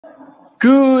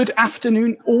Good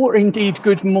afternoon, or indeed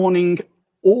good morning,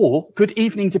 or good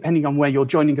evening, depending on where you're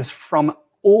joining us from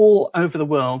all over the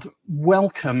world.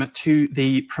 Welcome to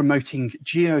the Promoting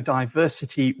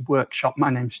Geodiversity Workshop.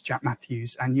 My name's Jack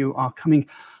Matthews, and you are coming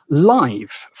live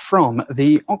from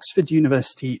the Oxford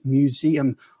University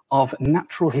Museum of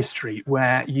Natural History,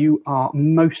 where you are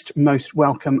most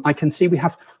welcome. I can see we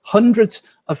have hundreds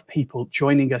of people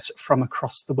joining us from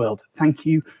across the world. Thank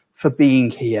you for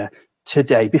being here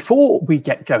today. Before we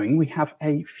get going, we have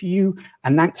a few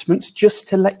announcements just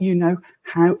to let you know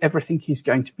how everything is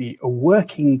going to be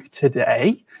working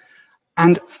today.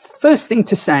 And first thing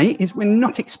to say is we're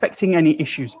not expecting any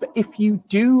issues, but if you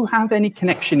do have any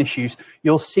connection issues,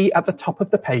 you'll see at the top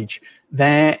of the page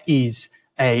there is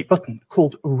a button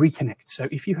called Reconnect. So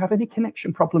if you have any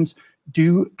connection problems,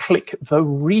 do click the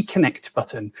Reconnect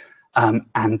button.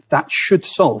 And that should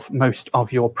solve most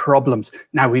of your problems.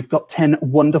 Now, we've got 10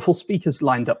 wonderful speakers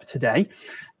lined up today.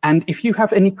 And if you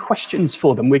have any questions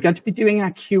for them, we're going to be doing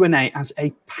our Q&A as a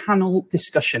panel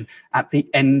discussion at the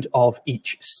end of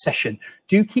each session.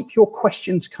 Do keep your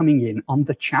questions coming in on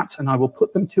the chat, and I will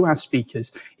put them to our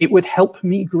speakers. It would help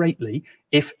me greatly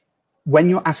if, when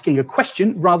you're asking a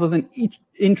question, rather than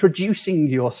introducing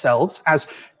yourselves, as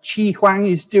Chi Huang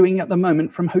is doing at the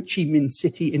moment from Ho Chi Minh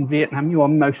City in Vietnam, you are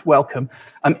most welcome.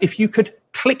 If you could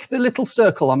click the little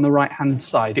circle on the right-hand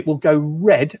side, it will go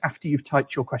red after you've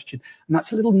typed your question. And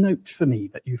that's a little note for me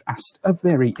that you've asked a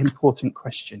very important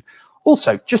question.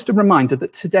 Also, just a reminder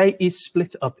that today is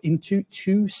split up into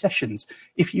 2 sessions.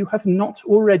 If you have not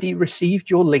already received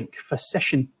your link for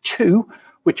session 2,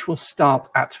 which will start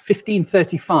at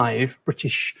 15:35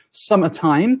 British summer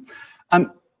time,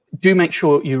 do make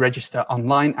sure you register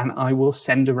online, and I will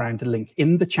send around a link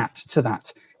in the chat to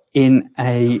that in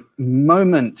a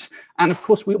moment. And of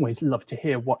course, we always love to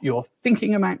hear what you're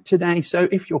thinking about today. So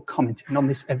if you're commenting on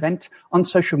this event on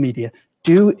social media,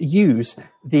 do use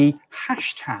the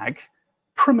hashtag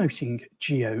Promoting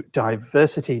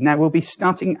Geodiversity. Now, we'll be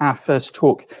starting our first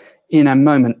talk in a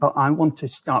moment, but I want to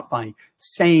start by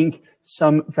saying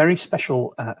some very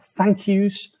special thank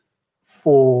yous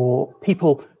for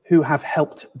people who have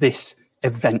helped this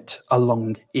event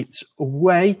along its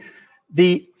way.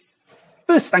 The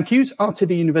first thank yous are to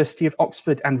the University of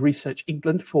Oxford and Research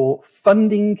England for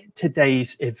funding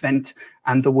today's event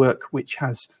and the work which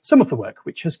has, some of the work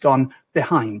which has gone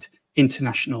behind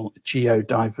International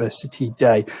Geodiversity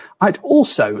Day. I'd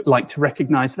also like to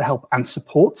recognise the help and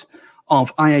support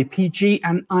of IAPG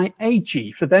and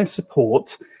IAG for their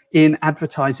support in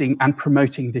advertising and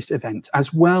promoting this event,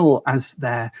 as well as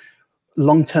their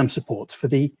long-term support for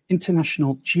the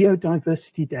International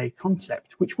Geodiversity Day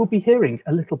concept, which we'll be hearing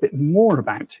a little bit more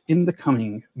about in the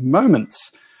coming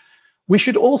moments. We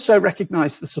should also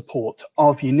recognise the support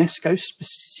of UNESCO,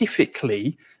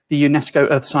 specifically the UNESCO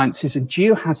Earth Sciences and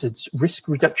Geohazards Risk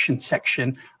Reduction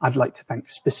section. I'd like to thank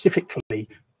specifically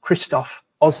Christoph,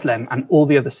 Oslem, and all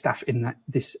the other staff in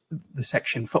the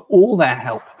section for all their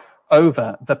help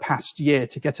over the past year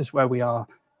to get us where we are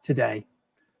today.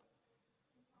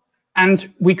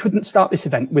 And we couldn't start this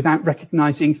event without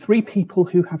recognising 3 people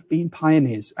who have been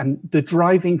pioneers and the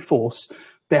driving force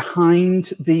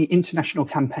behind the international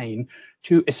campaign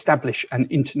to establish an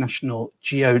International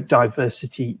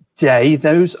Geodiversity Day.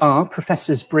 Those are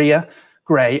Professors Bria,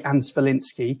 Gray, and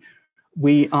Svalinsky.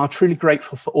 We are truly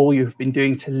grateful for all you've been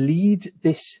doing to lead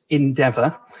this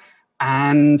endeavour.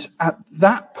 And at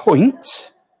that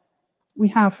point, we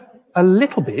have a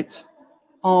little bit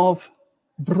of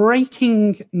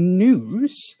breaking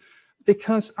news,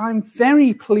 because I'm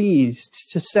very pleased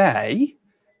to say,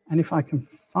 and if I can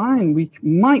find, we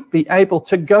might be able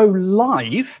to go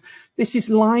live. This is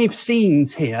live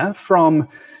scenes here from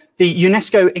the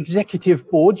UNESCO Executive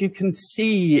Board. You can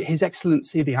see His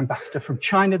Excellency, the Ambassador from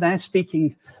China there,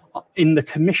 speaking in the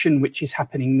commission, which is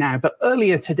happening now. But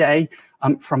earlier today,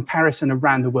 from Paris and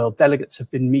around the world, delegates have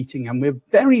been meeting, and we're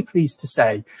very pleased to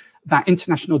say that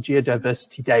International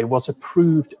Geodiversity Day was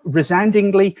approved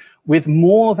resoundingly, with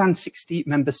more than 60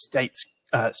 member states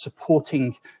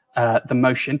supporting the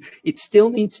motion. It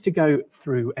still needs to go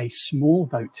through a small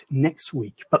vote next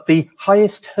week, but the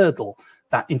highest hurdle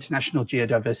that International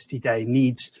Geodiversity Day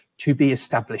needs to be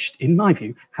established, in my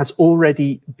view, has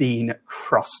already been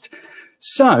crossed.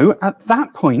 So at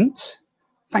that point,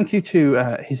 thank you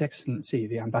to His Excellency,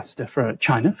 the Ambassador for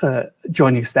China, for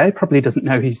joining us there. He probably doesn't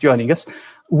know he's joining us.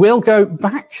 We'll go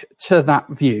back to that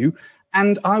view,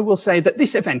 and I will say that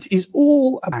this event is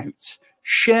all about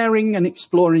sharing and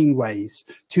exploring ways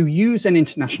to use an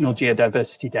International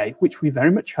Geodiversity Day, which we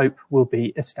very much hope will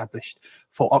be established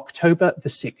for October the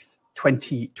 6th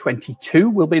 2022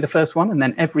 will be the first one, and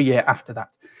then every year after that.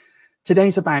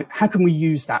 Today's about how can we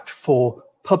use that for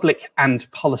public and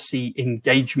policy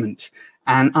engagement.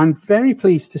 And I'm very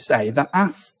pleased to say that our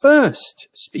first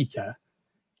speaker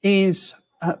is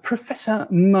Professor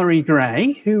Murray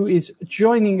Gray, who is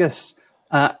joining us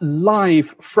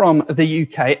live from the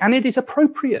UK. And it is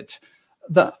appropriate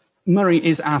that Murray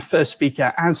is our first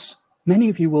speaker. As many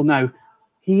of you will know,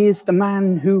 he is the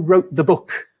man who wrote the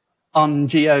book on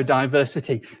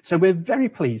geodiversity. So we're very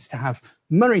pleased to have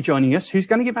Murray joining us, who's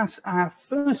going to give us our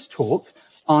first talk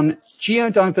on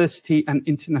geodiversity and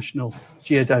International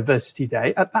Geodiversity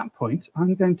Day. At that point,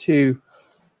 I'm going to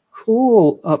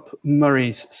call up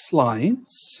Murray's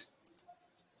slides.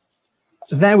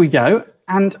 There we go.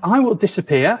 And I will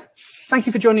disappear. Thank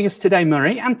you for joining us today,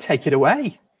 Murray, and take it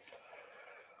away.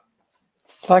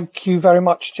 Thank you very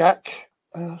much, Jack.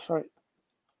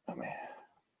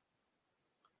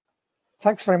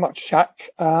 Thanks very much, Jack.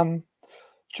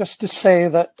 Just to say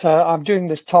that I'm doing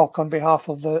this talk on behalf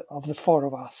of the four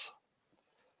of us.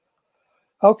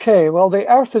 Okay, well, the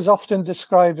Earth is often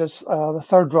described as the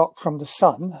third rock from the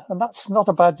sun, and that's not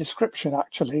a bad description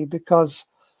actually, because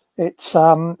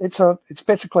it's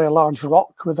basically a large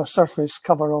rock with a surface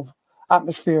cover of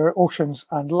atmosphere, oceans,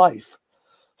 and life.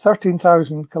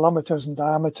 13,000 kilometers in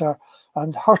diameter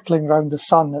and hurtling around the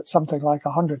sun at something like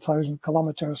 100,000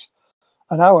 kilometers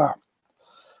an hour.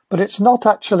 But it's not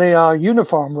actually a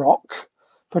uniform rock.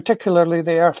 Particularly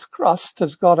the Earth's crust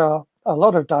has got a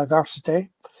lot of diversity.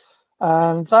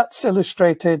 And that's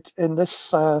illustrated in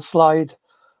this slide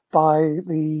by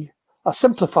a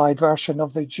simplified version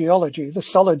of the geology, the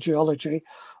solid geology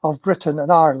of Britain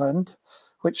and Ireland,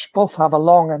 which both have a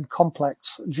long and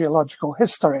complex geological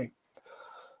history.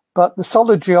 But the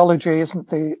solid geology isn't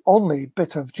the only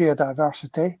bit of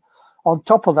geodiversity. On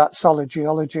top of that solid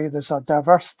geology, there's a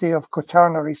diversity of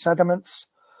quaternary sediments,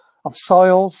 of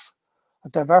soils, a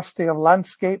diversity of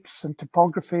landscapes and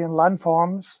topography and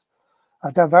landforms,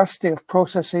 a diversity of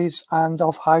processes and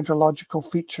of hydrological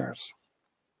features.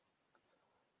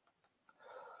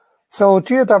 So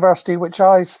geodiversity, which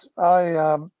I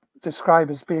describe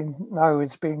as being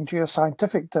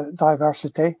geoscientific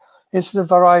diversity, is the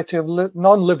variety of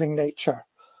non-living nature.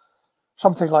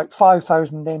 Something like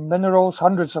 5,000 named minerals,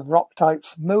 hundreds of rock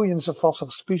types, millions of fossil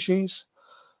species,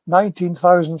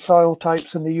 19,000 soil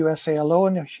types in the USA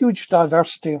alone, a huge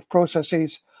diversity of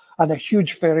processes, and a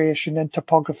huge variation in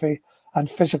topography and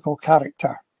physical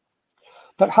character.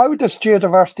 But how does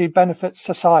geodiversity benefit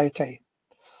society?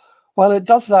 Well, it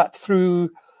does that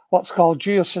through what's called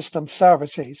geosystem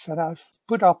services. And I've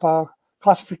put up a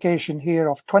classification here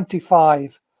of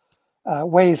 25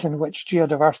 ways in which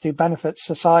geodiversity benefits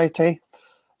society.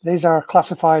 These are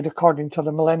classified according to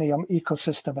the Millennium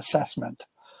Ecosystem Assessment.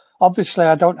 Obviously,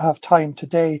 I don't have time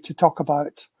today to talk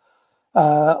about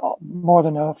more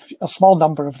than a small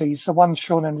number of these, the ones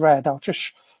shown in red. I'll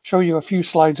just show you a few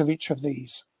slides of each of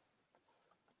these.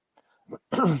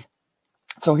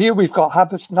 So here we've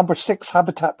got number 6,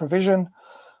 habitat provision.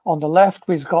 On the left,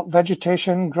 we've got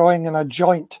vegetation growing in a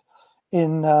joint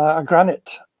in a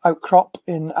granite outcrop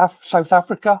in South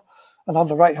Africa. And on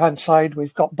the right-hand side,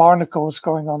 we've got barnacles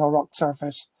growing on a rock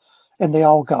surface in the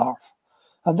Algarve.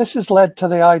 And this has led to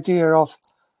the idea of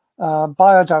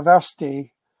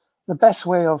biodiversity. The best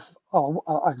way of, or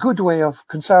a good way of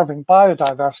conserving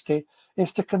biodiversity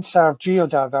is to conserve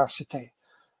geodiversity.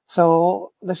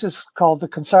 So this is called the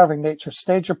conserving nature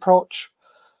stage approach.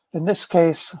 In this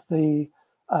case, the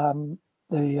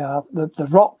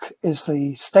rock is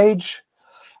the stage,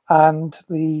 and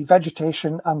the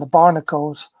vegetation and the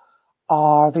barnacles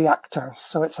are the actors.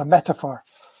 So it's a metaphor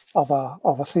of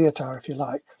a theatre, if you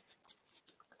like.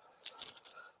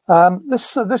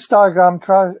 This diagram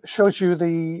shows you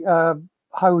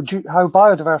how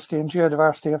biodiversity and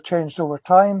geodiversity have changed over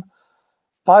time.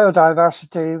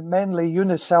 Biodiversity, mainly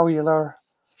unicellular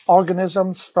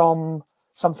organisms from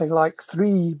something like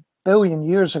 3 billion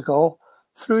years ago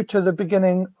through to the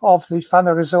beginning of the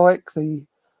Phanerozoic, the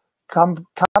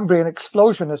Cambrian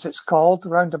explosion, as it's called,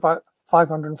 around about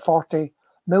 540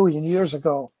 million years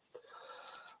ago.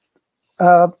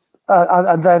 And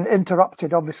then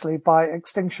interrupted, obviously, by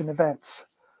extinction events.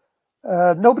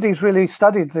 Nobody's really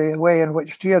studied the way in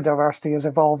which geodiversity has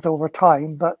evolved over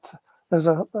time, but there's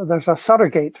a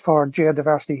surrogate for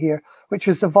geodiversity here, which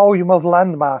is the volume of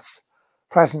landmass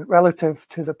present relative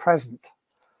to the present.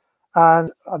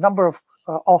 And a number of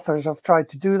authors have tried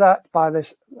to do that by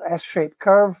this S-shaped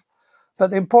curve. But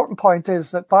the important point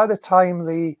is that by the time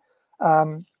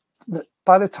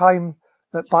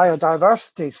that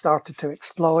biodiversity started to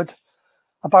explode,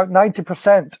 about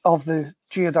 90% of the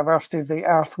geodiversity of the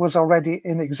Earth was already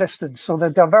in existence. So the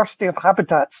diversity of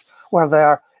habitats were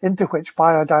there into which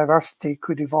biodiversity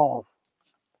could evolve.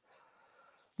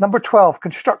 Number 12,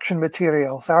 construction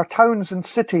materials. Our towns and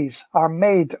cities are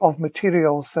made of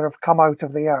materials that have come out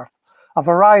of the earth. A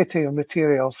variety of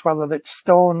materials, whether it's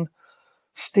stone,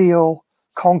 steel,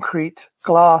 concrete,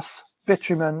 glass,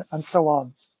 bitumen, and so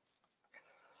on.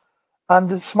 And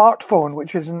the smartphone,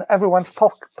 which is in everyone's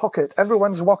pocket.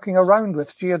 Everyone's walking around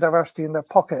with geodiversity in their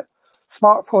pocket.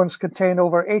 Smartphones contain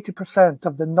over 80%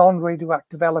 of the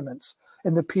non-radioactive elements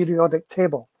in the periodic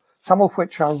table, some of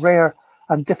which are rare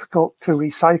and difficult to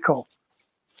recycle.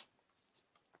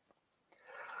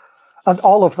 And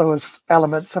all of those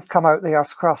elements have come out the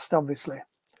Earth's crust, obviously.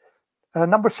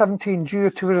 Number 17,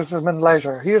 geotourism and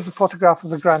leisure. Here's a photograph of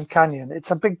the Grand Canyon.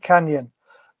 It's a big canyon,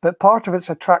 but part of its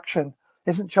attraction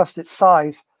isn't just its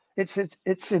size, it's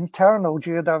its internal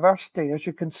geodiversity, as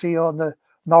you can see on the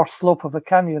north slope of the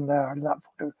canyon there in that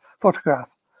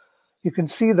photograph. You can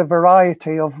see the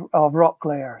variety of rock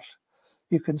layers.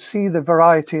 You can see the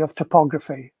variety of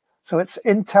topography. So it's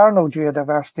internal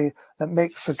geodiversity that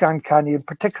makes the Grand Canyon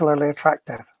particularly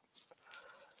attractive.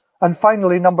 And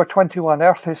finally, number 21,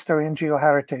 Earth History and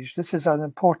Geoheritage. This is an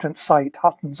important site,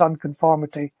 Hutton's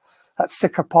Unconformity at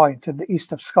Sicker Point in the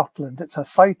east of Scotland. It's a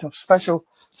site of special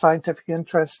scientific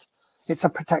interest. It's a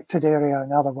protected area,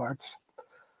 in other words.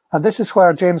 And this is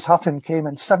where James Hutton came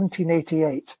in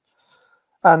 1788.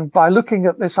 And by looking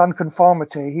at this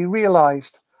unconformity, he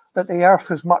realized that the Earth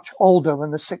was much older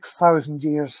than the 6,000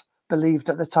 years believed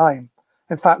at the time.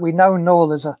 In fact, we now know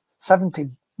there's a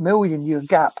 70 million year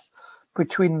gap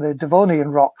between the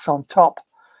Devonian rocks on top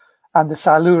and the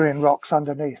Silurian rocks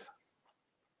underneath.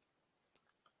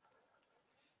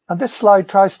 And this slide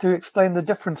tries to explain the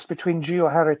difference between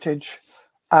geoheritage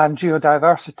and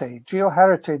geodiversity.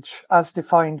 Geoheritage, as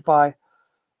defined by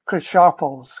Chris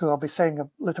Sharples, who I'll be saying a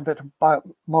little bit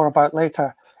more about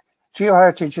later,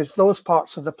 geoheritage is those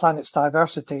parts of the planet's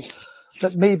diversity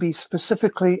that may be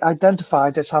specifically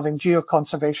identified as having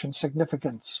geoconservation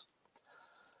significance.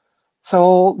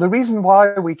 So the reason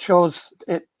why we chose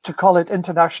to call it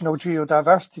International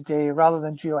Geodiversity Day rather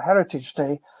than Geoheritage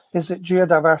Day is that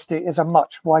geodiversity is a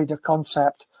much wider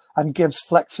concept and gives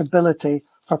flexibility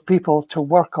for people to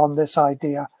work on this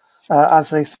idea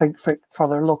as they think fit for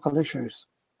their local issues.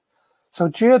 So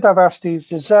geodiversity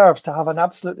deserves to have an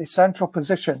absolutely central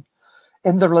position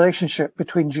in the relationship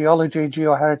between geology,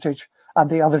 geoheritage, and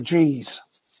the other Gs.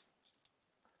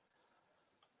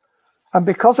 And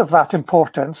because of that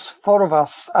importance, 4 of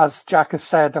us, as Jack has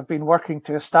said, have been working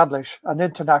to establish an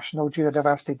International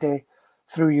Geodiversity Day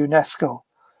through UNESCO.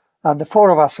 And the 4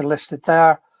 of us are listed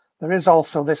there. There is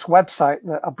also this website,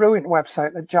 a brilliant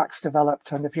website that Jack's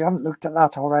developed. And if you haven't looked at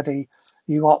that already,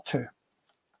 you ought to.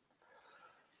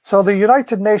 So the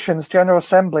United Nations General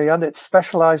Assembly and its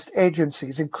specialized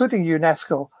agencies, including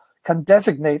UNESCO, can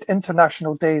designate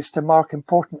international days to mark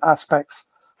important aspects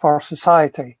for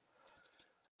society.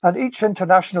 And each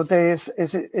international day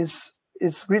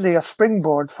is really a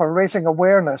springboard for raising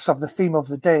awareness of the theme of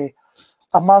the day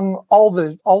among all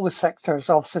the sectors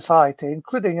of society,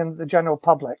 including in the general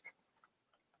public.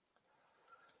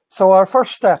 So our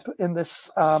first step in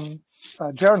this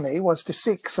journey was to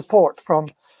seek support from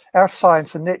earth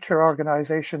science and nature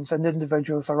organizations and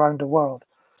individuals around the world.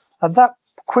 And that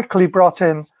quickly brought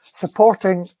in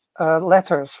supporting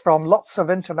letters from lots of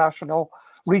international,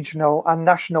 regional and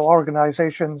national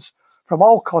organizations from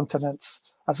all continents,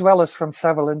 as well as from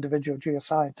several individual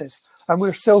geoscientists. And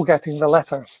we're still getting the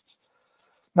letters.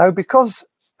 Now, because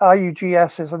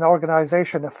IUGS is an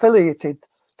organization affiliated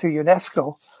to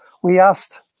UNESCO, we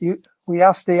asked the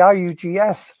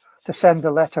IUGS to send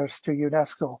the letters to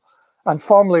UNESCO and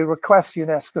formally request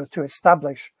UNESCO to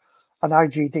establish an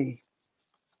IGD.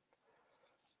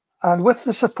 And with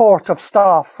the support of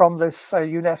staff from this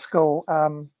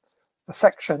UNESCO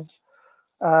section,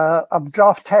 a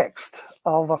draft text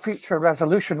of a future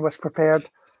resolution was prepared,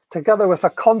 together with a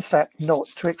concept note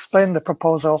to explain the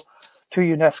proposal to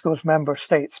UNESCO's member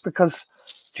states, because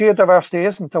geodiversity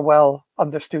isn't a well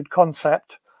understood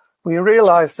concept. We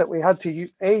realized that we had to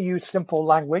use simple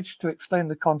language to explain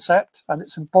the concept and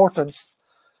its importance,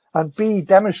 and B,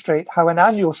 demonstrate how an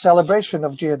annual celebration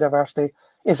of geodiversity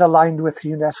is aligned with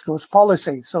UNESCO's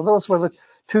policy. So those were the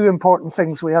 2 important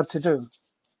things we had to do.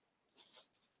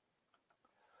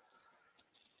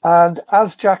 And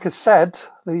as Jack has said,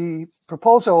 the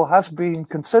proposal has been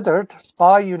considered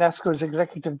by UNESCO's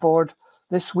Executive Board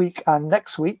this week and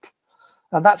next week.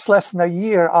 And that's less than a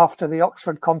year after the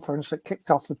Oxford conference that kicked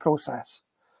off the process.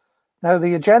 Now,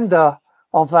 the agenda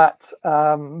of that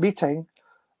meeting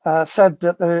said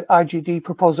that the IGD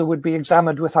proposal would be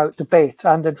examined without debate.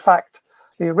 And in fact,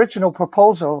 the original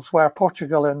proposals were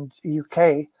Portugal and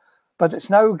UK, but it's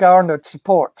now garnered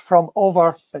support from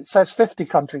over, it says 50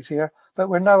 countries here, but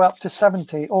we're now up to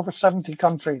 70, over 70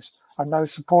 countries are now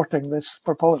supporting this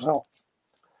proposal.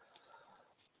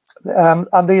 And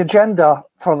the agenda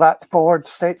for that board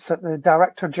states that the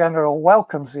Director General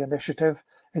welcomes the initiative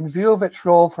in view of its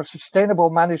role for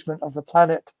sustainable management of the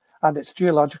planet and its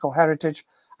geological heritage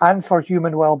and for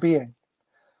human well-being.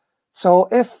 So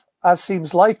if, as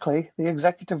seems likely, the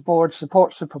Executive Board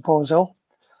supports the proposal,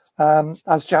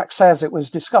 as Jack says, it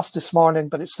was discussed this morning,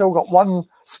 but it's still got one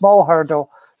small hurdle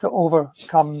to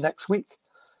overcome next week.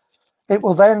 It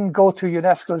will then go to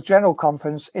UNESCO's General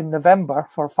Conference in November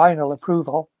for final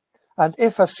approval. And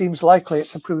if, as seems likely,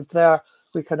 it's approved there,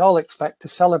 we can all expect to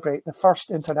celebrate the first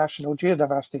International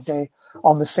Geodiversity Day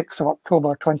on the 6th of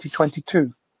October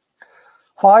 2022.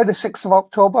 Why the 6th of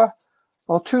October?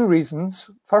 Well, two reasons.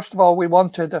 First of all, we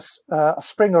wanted a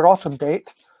spring or autumn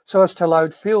date so as to allow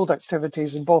field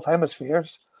activities in both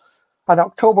hemispheres. And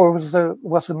October was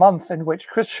the month in which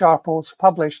Chris Sharples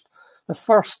published the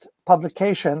first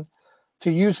publication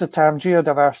to use the term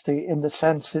geodiversity in the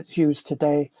sense it's used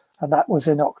today, and that was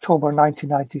in October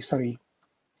 1993.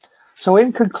 So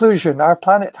in conclusion, our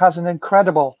planet has an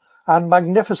incredible and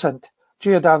magnificent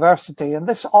geodiversity, and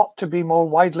this ought to be more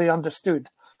widely understood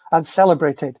and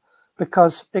celebrated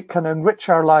because it can enrich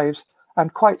our lives,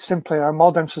 and quite simply, our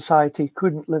modern society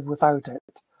couldn't live without it.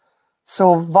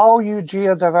 So value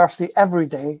geodiversity every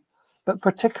day, but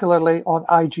particularly on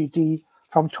IGD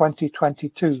from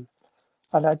 2022.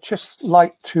 And I'd just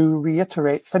like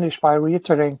to finish by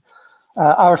reiterating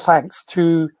our thanks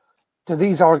to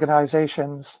these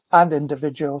organizations and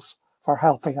individuals for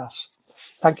helping us.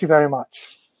 Thank you very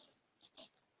much.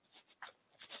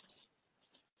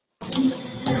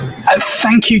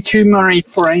 Thank you to Murray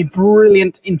for a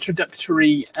brilliant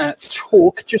introductory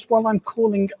talk. Just while I'm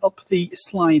calling up the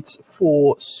slides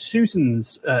for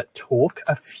Susan's talk,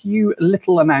 a few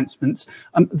little announcements.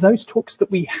 Those talks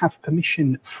that we have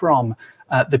permission from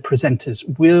the presenters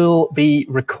will be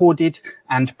recorded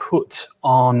and put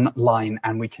online,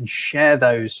 and we can share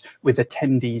those with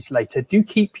attendees later. Do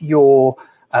keep your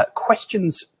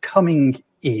questions coming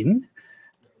in.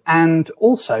 And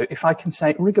also, if I can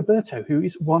say, Rigoberto, who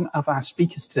is one of our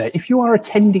speakers today, if you are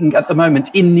attending at the moment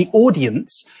in the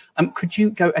audience, could you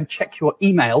go and check your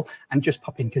email and just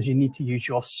pop in, because you need to use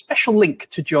your special link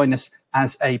to join us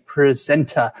as a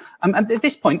presenter. And at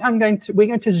this point, we're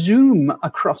going to zoom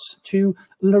across to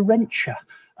Laurentia,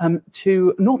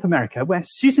 to North America, where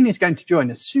Susan is going to join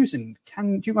us. Susan,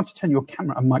 do you want to turn your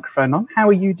camera and microphone on? How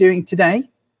are you doing today?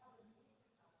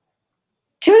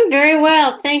 Doing very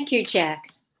well. Thank you, Jack.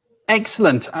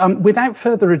 Excellent. Without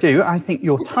further ado, I think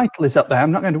your title is up there.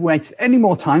 I'm not going to waste any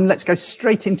more time. Let's go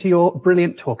straight into your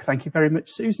brilliant talk. Thank you very much,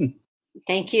 Susan.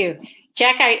 Thank you.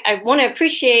 Jack, I want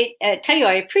to tell you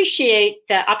I appreciate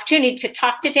the opportunity to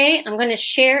talk today. I'm going to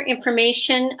share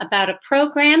information about a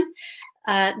program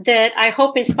that I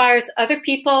hope inspires other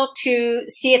people to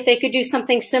see if they could do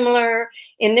something similar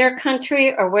in their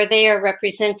country or where they are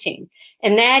representing.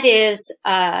 And that is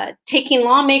taking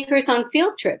lawmakers on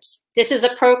field trips. This is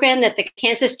a program that the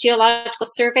Kansas Geological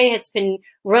Survey has been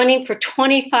running for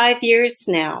 25 years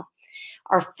now.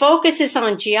 Our focus is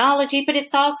on geology, but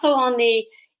it's also on the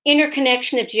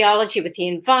interconnection of geology with the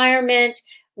environment,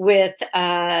 with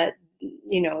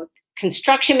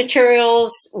construction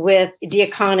materials, with the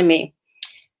economy.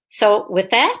 So with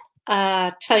that,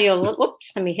 tell you a little,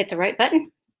 whoops, let me hit the right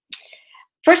button.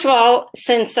 First of all,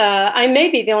 since I may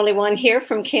be the only one here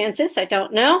from Kansas, I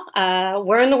don't know,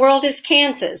 where in the world is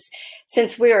Kansas?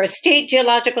 Since we are a state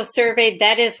geological survey,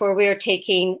 that is where we are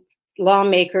taking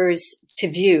lawmakers to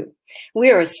view. We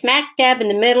are smack dab in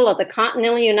the middle of the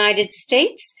continental United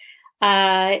States.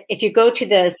 If you go to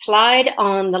the slide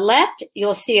on the left,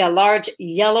 you'll see a large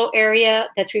yellow area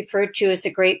that's referred to as the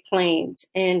Great Plains.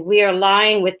 And we are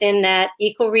lying within that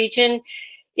ecoregion.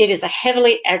 It is a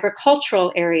heavily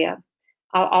agricultural area.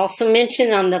 I'll also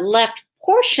mention on the left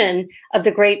portion of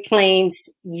the Great Plains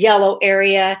yellow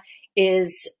area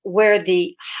is where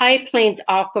the High Plains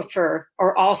Aquifer,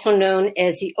 or also known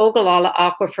as the Ogallala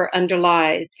Aquifer,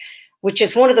 underlies, which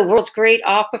is one of the world's great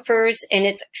aquifers, and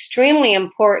it's extremely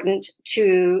important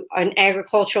to an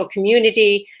agricultural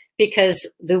community because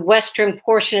the western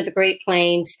portion of the Great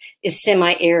Plains is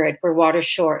semi-arid, we're water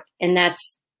short, and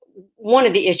that's one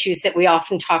of the issues that we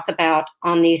often talk about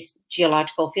on these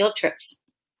geological field trips.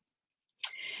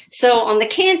 So on the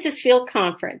Kansas Field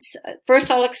Conference, first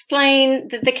I'll explain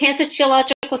that the Kansas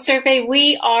Geological Geological Survey,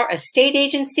 we are a state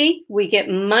agency. We get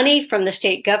money from the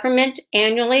state government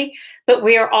annually, but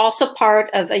we are also part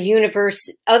of the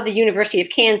University of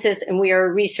Kansas, and we are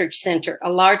a research center.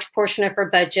 A large portion of our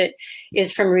budget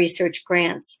is from research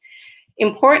grants.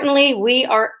 Importantly, we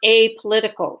are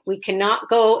apolitical. We cannot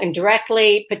go and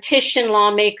directly petition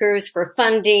lawmakers for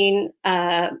funding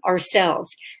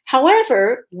ourselves.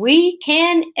 However, we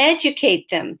can educate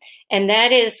them. And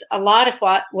that is a lot of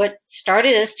what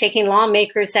started us taking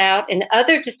lawmakers out and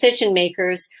other decision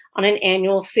makers on an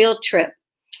annual field trip.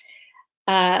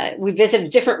 We visit a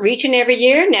different region every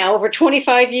year. Now, over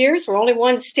 25 years, we're only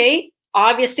one state.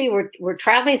 Obviously, we're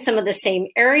traveling some of the same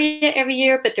area every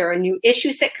year, but there are new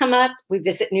issues that come up. We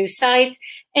visit new sites,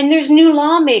 and there's new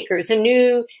lawmakers and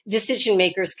new decision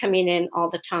makers coming in all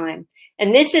the time.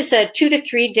 And this is a 2 to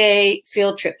 3 day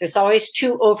field trip. There's always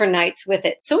 2 overnights with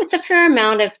it. So it's a fair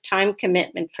amount of time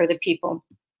commitment for the people.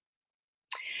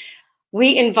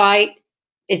 We invite,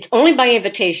 it's only by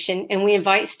invitation, and we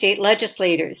invite state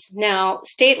legislators. Now,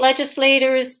 state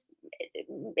legislators,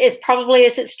 is probably,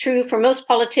 as it's true for most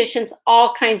politicians,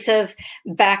 all kinds of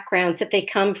backgrounds that they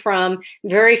come from.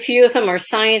 Very few of them are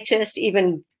scientists.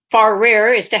 Even far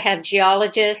rarer is to have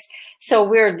geologists. So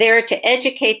we're there to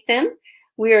educate them.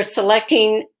 We are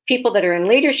selecting people that are in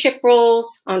leadership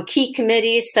roles on key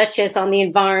committees, such as on the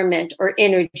environment or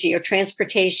energy or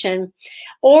transportation,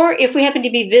 or if we happen to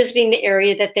be visiting the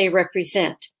area that they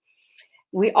represent.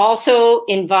 We also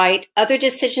invite other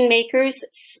decision makers,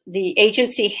 the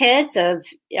agency heads of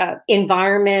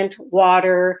environment,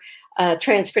 water,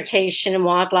 transportation, and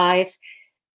wildlife.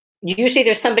 Usually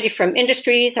there's somebody from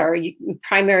industries or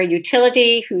primary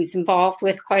utility who's involved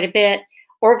with quite a bit.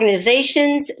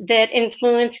 Organizations that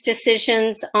influence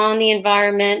decisions on the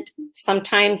environment,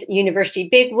 sometimes university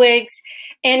bigwigs.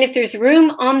 And if there's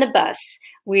room on the bus,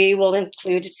 we will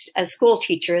include a school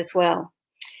teacher as well.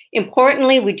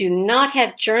 Importantly, we do not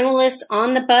have journalists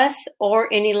on the bus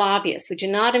or any lobbyists. We do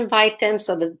not invite them.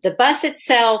 So the bus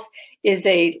itself is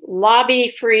a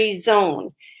lobby-free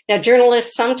zone. Now,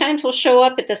 journalists sometimes will show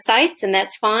up at the sites, and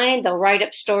that's fine. They'll write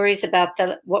up stories about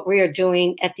what we are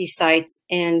doing at these sites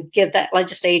and give that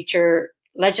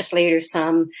legislator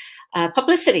some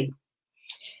publicity.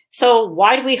 So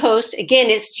why do we host? Again,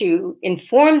 it's to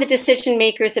inform the decision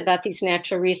makers about these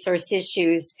natural resource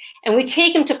issues. And we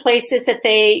take them to places that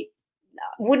they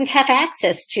wouldn't have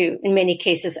access to in many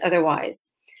cases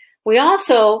otherwise. We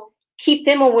also keep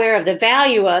them aware of the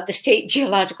value of the State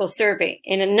Geological Survey.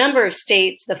 In a number of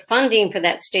states, the funding for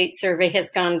that state survey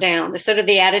has gone down. There's sort of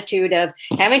the attitude of,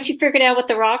 haven't you figured out what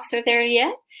the rocks are there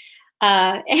yet?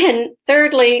 And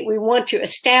thirdly, we want to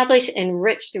establish and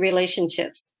enrich the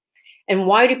relationships. And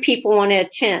why do people want to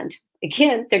attend?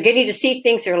 Again, they're getting to see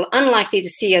things they're unlikely to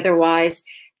see otherwise.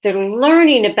 They're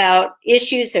learning about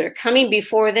issues that are coming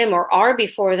before them or are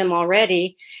before them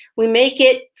already. We make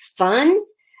it fun,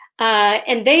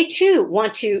 and they too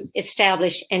want to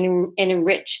establish and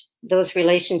enrich those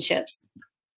relationships.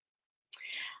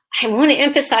 I want to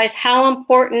emphasize how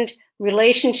important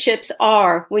relationships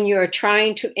are when you are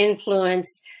trying to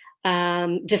influence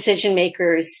decision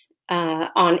makers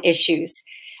on issues.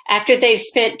 After they've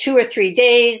spent 2 or 3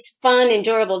 days, fun,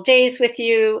 enjoyable days with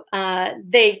you,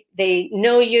 they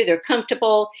know you, they're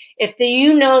comfortable. If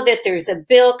you know that there's a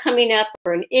bill coming up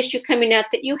or an issue coming up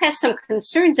that you have some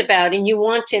concerns about and you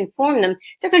want to inform them,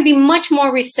 they're going to be much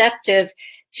more receptive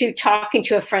to talking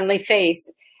to a friendly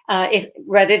face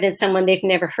rather than someone they've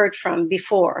never heard from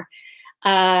before.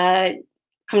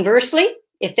 Conversely,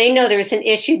 if they know there's an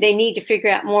issue they need to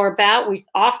figure out more about, we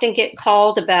often get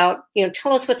called about,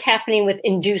 tell us what's happening with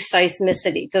induced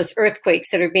seismicity, those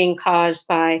earthquakes that are being caused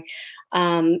by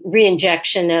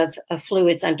re-injection of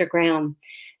fluids underground.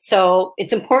 So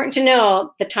it's important to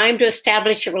know the time to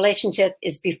establish a relationship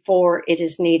is before it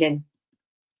is needed.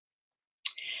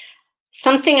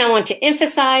 Something I want to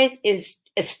emphasize is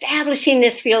establishing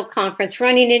this field conference,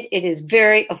 running it is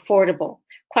very affordable.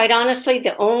 Quite honestly,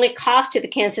 the only cost to the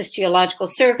Kansas Geological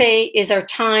Survey is our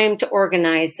time to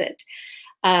organize it.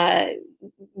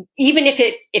 Even if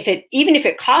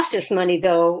it cost us money,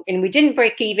 though, and we didn't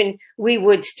break even, we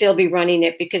would still be running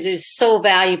it because it is so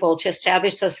valuable to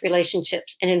establish those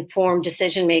relationships and inform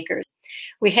decision makers.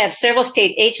 We have several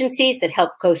state agencies that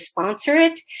help co-sponsor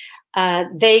it.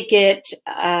 They get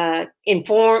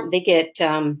informed. They get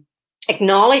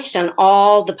acknowledged on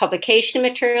all the publication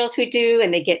materials we do,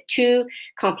 and they get 2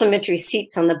 complimentary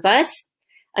seats on the bus.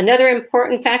 Another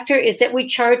important factor is that we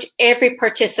charge every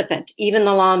participant, even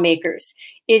the lawmakers.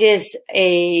 It is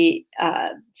a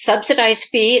subsidized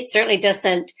fee. It certainly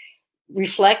doesn't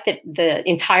reflect the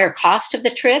entire cost of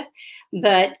the trip,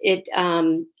 but it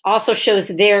also shows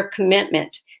their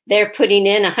commitment. They're putting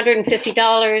in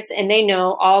 $150, and they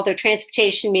know all their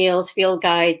transportation, meals, field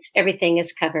guides, everything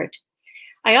is covered.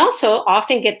 I also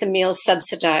often get the meals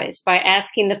subsidized by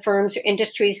asking the firms or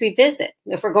industries we visit.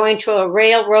 If we're going to a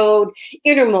railroad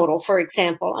intermodal, for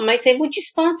example, I might say, would you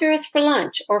sponsor us for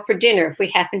lunch or for dinner if we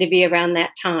happen to be around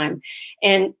that time?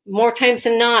 And more times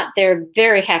than not, they're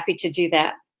very happy to do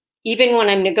that. Even when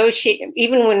I'm negotiating,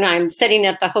 even when I'm setting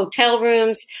up the hotel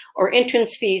rooms or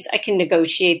entrance fees, I can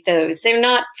negotiate those. They're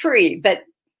not free, but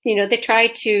they try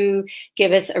to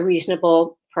give us a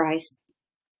reasonable price.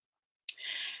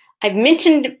 I've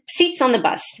mentioned seats on the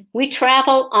bus. We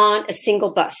travel on a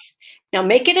single bus. Now,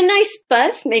 make it a nice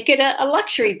bus, make it a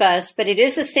luxury bus, but it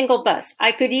is a single bus.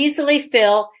 I could easily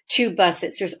fill 2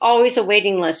 buses. There's always a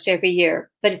waiting list every year,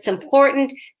 but it's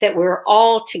important that we're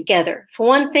all together. For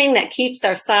one thing, that keeps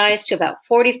our size to about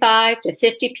 45 to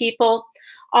 50 people.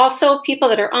 Also, people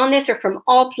that are on this are from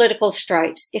all political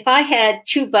stripes. If I had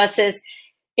 2 buses,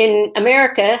 in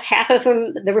America, half of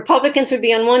them, the Republicans would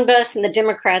be on one bus and the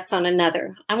Democrats on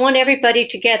another. I want everybody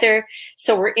together,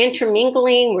 so we're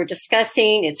intermingling, we're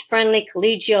discussing, it's friendly,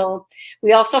 collegial.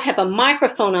 We also have a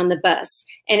microphone on the bus.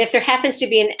 And if there happens to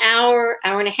be an hour,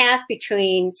 hour and a half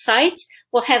between sites,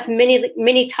 we'll have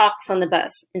many talks on the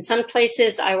bus. In some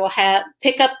places, I will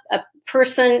pick up a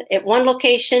person at one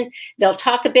location, they'll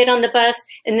talk a bit on the bus,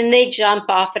 and then they jump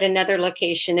off at another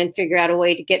location and figure out a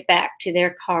way to get back to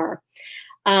their car.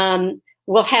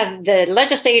 We'll have the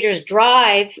legislators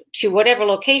drive to whatever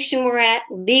location we're at,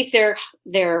 leave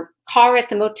their car at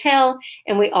the motel,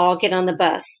 and we all get on the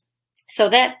bus. So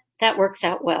that works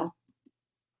out well.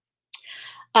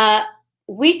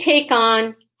 We take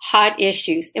on hot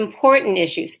issues, important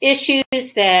issues,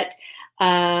 issues that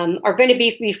are going to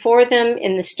be before them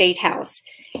in the State House.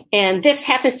 And this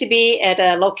happens to be at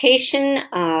a location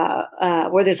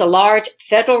where there's a large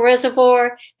federal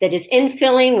reservoir that is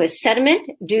infilling with sediment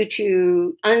due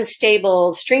to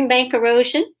unstable stream bank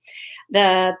erosion.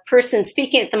 The person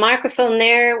speaking at the microphone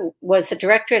there was the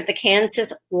director of the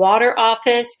Kansas Water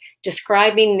Office,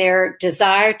 describing their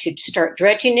desire to start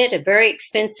dredging it, a very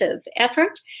expensive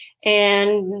effort.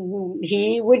 And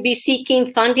he would be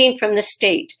seeking funding from the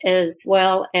state as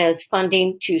well as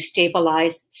funding to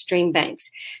stabilize stream banks.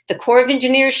 The Corps of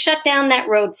Engineers shut down that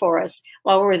road for us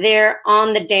while we're there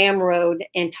on the dam road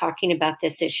and talking about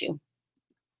this issue.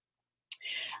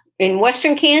 In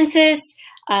Western Kansas,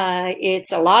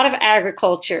 it's a lot of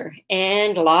agriculture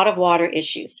and a lot of water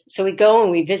issues. So we go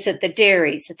and we visit the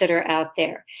dairies that are out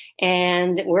there.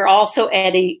 And we're also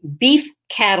at a beef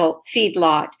cattle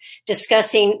feedlot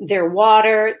discussing their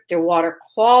water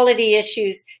quality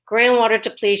issues, groundwater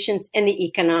depletions, and the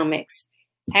economics.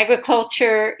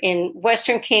 Agriculture in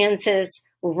Western Kansas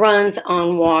runs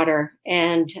on water,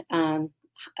 and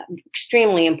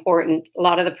extremely important. A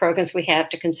lot of the programs we have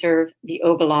to conserve the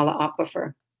Ogallala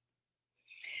Aquifer.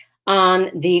 On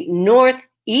the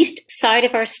northeast side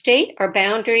of our state, our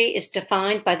boundary is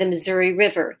defined by the Missouri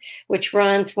River, which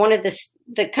runs one of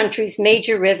the country's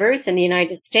major rivers in the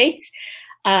United States.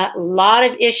 A lot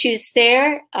of issues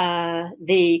there.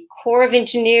 The Corps of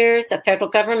Engineers, a federal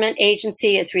government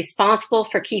agency, is responsible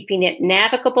for keeping it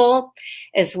navigable,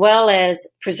 as well as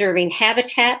preserving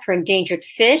habitat for endangered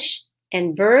fish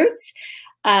and birds.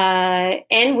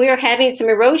 And we're having some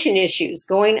erosion issues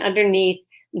going underneath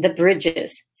the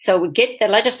bridges. So we get the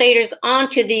legislators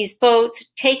onto these boats,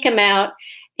 take them out,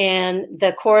 and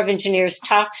the Corps of Engineers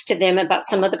talks to them about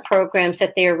some of the programs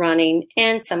that they're running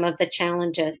and some of the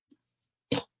challenges.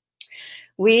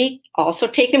 We also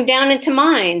take them down into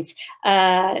mines.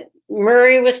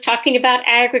 Murray was talking about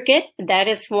aggregate. That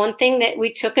is one thing that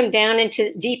we took him down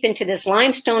deep into this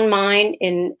limestone mine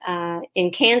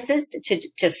in Kansas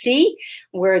to see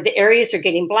where the areas are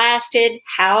getting blasted,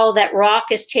 how that rock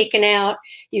is taken out.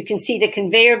 You can see the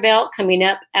conveyor belt coming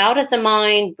up out of the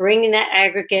mine, bringing that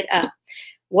aggregate up.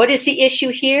 What is the issue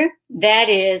here? That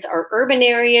is our urban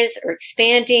areas are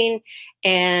expanding,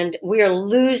 and we are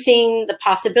losing the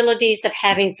possibilities of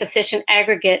having sufficient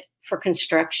aggregate for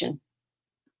construction.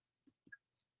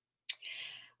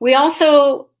 We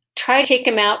also try to take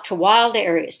them out to wild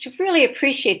areas to really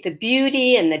appreciate the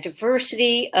beauty and the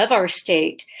diversity of our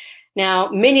state. Now,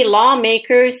 many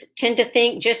lawmakers tend to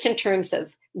think just in terms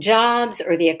of jobs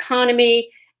or the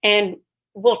economy, and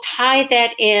we'll tie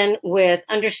that in with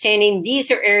understanding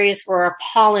these are areas where our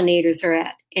pollinators are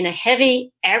at. In a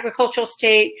heavy agricultural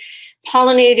state,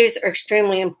 pollinators are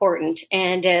extremely important.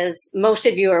 And as most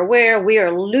of you are aware, we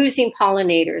are losing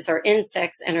pollinators, our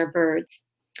insects and our birds.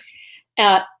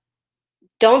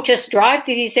 don't just drive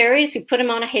to these areas, we put them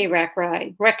on a hayrack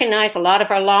ride. Recognize a lot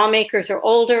of our lawmakers are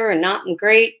older and not in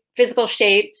great physical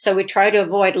shape, so we try to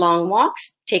avoid long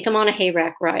walks, take them on a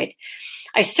hayrack ride.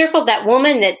 I circled that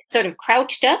woman that's sort of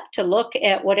crouched up to look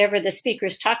at whatever the speaker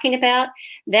is talking about.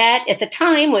 That at the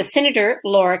time was Senator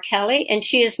Laura Kelly, and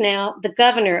she is now the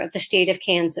governor of the state of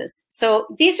Kansas. So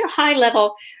these are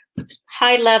high-level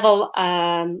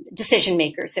decision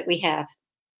makers that we have.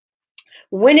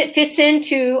 When it fits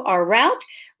into our route,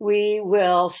 we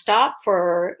will stop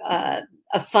for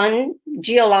a fun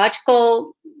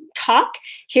geological talk.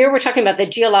 Here we're talking about the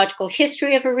geological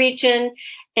history of a region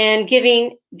and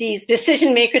giving these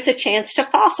decision makers a chance to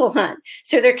fossil hunt.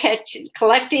 So they're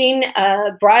collecting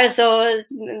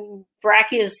bryozoas,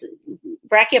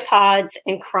 brachiopods,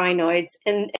 and crinoids,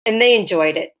 and they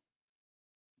enjoyed it.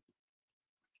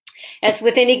 As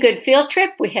with any good field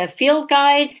trip, we have field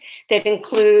guides that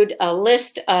include a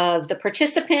list of the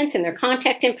participants and their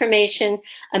contact information,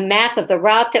 a map of the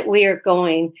route that we are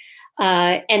going.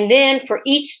 And then for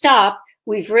each stop,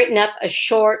 we've written up a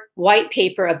short white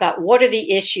paper about what are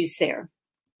the issues there.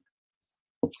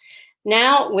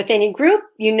 Now, with any group,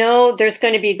 you know there's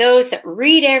going to be those that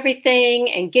read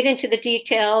everything and get into the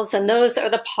details, and those are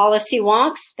the policy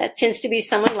wonks. That tends to be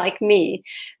someone like me.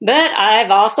 But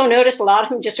I've also noticed a lot of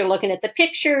them just are looking at the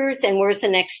pictures and where's the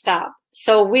next stop.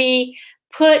 So we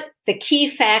put the key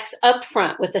facts up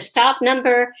front with the stop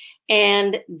number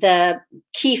and the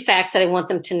key facts that I want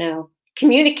them to know.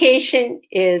 Communication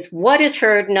is what is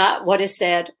heard, not what is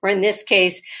said, or in this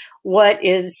case, what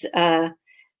is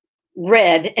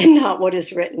read and not what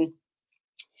is written.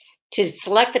 To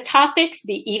select the topics,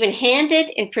 be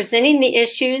even-handed in presenting the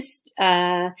issues,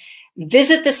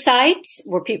 visit the sites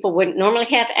where people wouldn't normally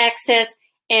have access,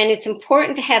 and it's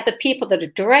important to have the people that are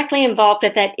directly involved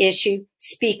with that issue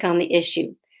speak on the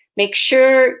issue. Make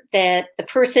sure that the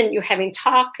person you're having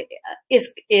talk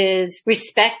is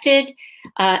respected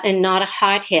and not a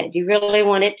hothead. You really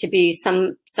want it to be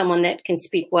someone that can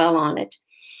speak well on it.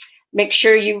 Make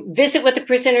sure you visit with the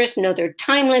presenters, know their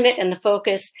time limit and the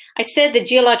focus. I said the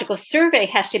geological survey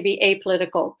has to be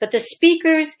apolitical, but the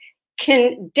speakers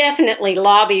can definitely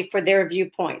lobby for their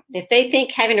viewpoint. If they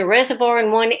think having a reservoir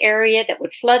in one area that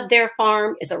would flood their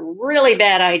farm is a really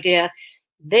bad idea,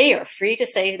 they are free to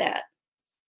say that.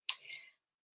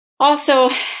 Also,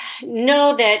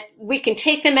 know that we can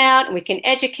take them out and we can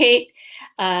educate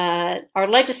our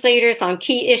legislators on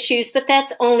key issues, but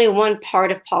that's only one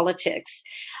part of politics.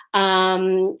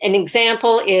 An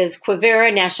example is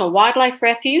Quivira National Wildlife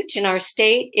Refuge in our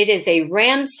state. It is a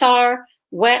Ramsar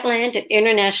wetland of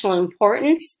international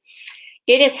importance.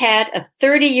 It has had a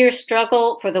 30-year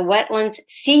struggle for the wetland's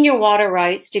senior water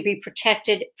rights to be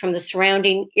protected from the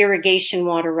surrounding irrigation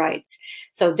water rights.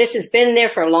 So this has been there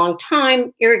for a long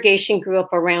time. Irrigation grew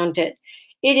up around it.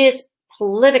 It is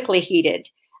politically heated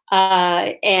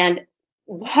and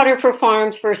water for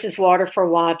farms versus water for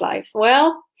wildlife.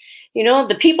 Well, you know,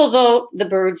 the people vote, the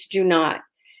birds do not.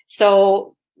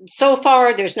 So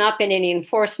far, there's not been any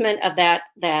enforcement of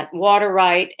that water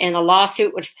right, and a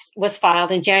lawsuit was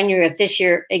filed in January of this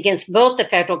year against both the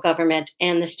federal government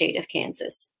and the state of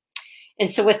Kansas.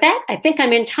 And so with that, I think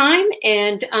I'm in time,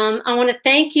 and I want to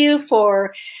thank you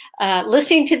for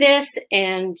listening to this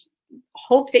and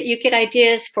hope that you get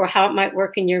ideas for how it might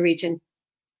work in your region.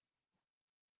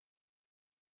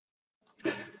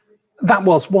 That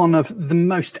was one of the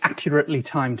most accurately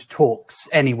timed talks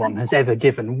anyone has ever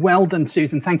given. Well done,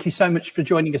 Susan. Thank you so much for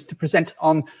joining us to present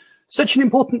on such an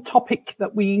important topic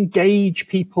that we engage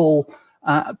people,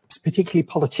 particularly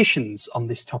politicians, on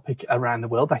this topic around the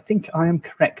world. I think I am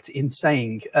correct in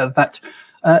saying that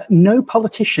no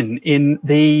politician in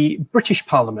the British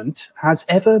Parliament has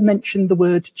ever mentioned the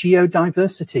word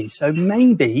geodiversity. So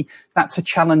maybe that's a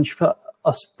challenge for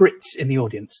us Brits in the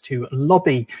audience to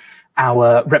lobby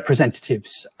our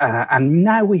representatives, and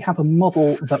now we have a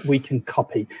model that we can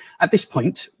copy. At this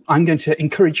point, I'm going to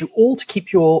encourage you all to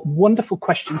keep your wonderful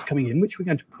questions coming in, which we're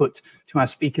going to put to our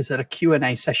speakers at a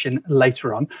Q&A session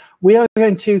later on. We are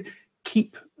going to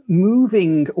keep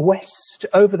moving west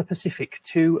over the Pacific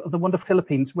to the wonderful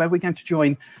Philippines, where we're going to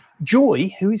join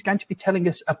Joy, who is going to be telling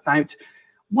us about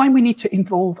why we need to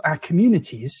involve our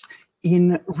communities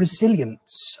in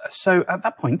resilience. So at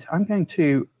that point, I'm going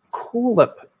to call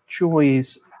up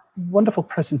Joy's wonderful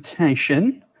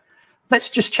presentation. Let's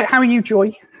just check. How are you,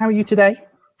 Joy? How are you today?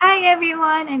 Hi,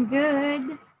 everyone. I'm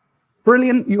good.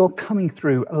 Brilliant. You're coming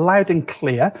through loud and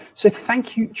clear. So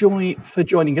thank you, Joy, for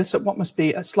joining us at what must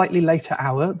be a slightly later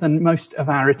hour than most of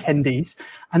our attendees.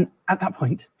 And at that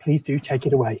point, please do take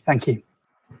it away. Thank you.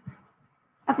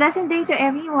 A pleasant day to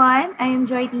everyone. I am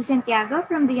Joy T. Santiago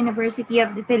from the University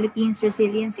of the Philippines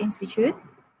Resilience Institute.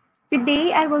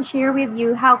 Today, I will share with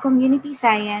you how community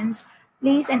science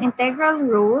plays an integral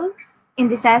role in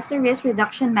disaster risk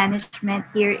reduction management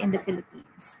here in the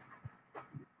Philippines.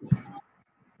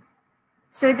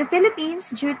 So the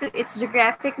Philippines, due to its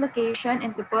geographic location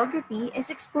and topography, is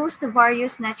exposed to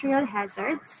various natural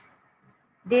hazards.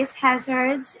 These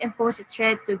hazards impose a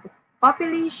threat to the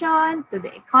population, to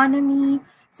the economy,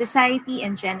 society,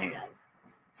 in general.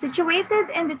 Situated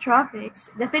in the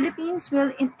tropics, the Philippines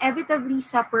will inevitably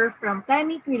suffer from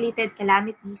climate-related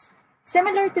calamities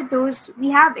similar to those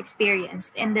we have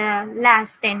experienced in the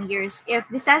last 10 years if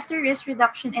disaster risk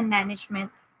reduction and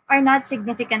management are not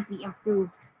significantly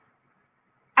improved.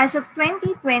 As of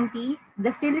 2020,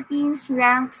 the Philippines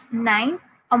ranks 9th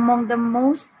among the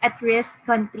most at-risk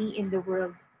country in the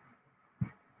world.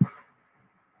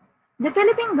 The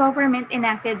Philippine government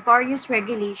enacted various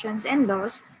regulations and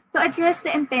laws to address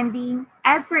the impending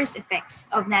adverse effects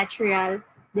of natural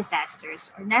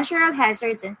disasters or natural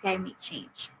hazards and climate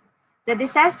change. The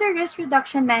disaster risk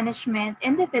reduction management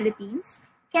in the Philippines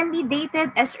can be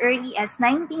dated as early as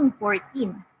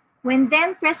 1914, when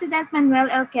then President Manuel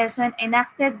L. Quezon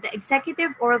enacted the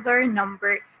Executive Order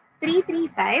Number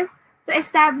 335 to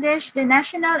establish the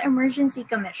National Emergency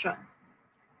Commission.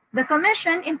 The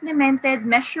Commission implemented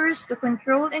measures to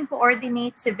control and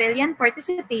coordinate civilian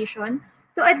participation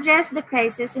to address the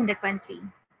crisis in the country.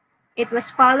 It was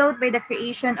followed by the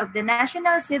creation of the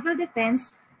National Civil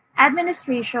Defense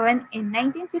Administration in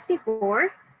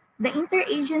 1954, the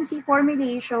Interagency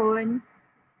Formulation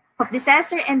of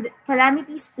Disaster and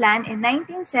Calamities Plan in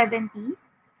 1970,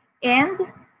 and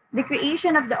the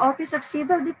creation of the Office of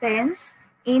Civil Defense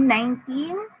in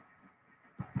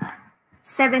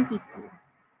 1972.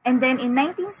 And then in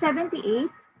 1978,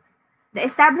 the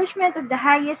establishment of the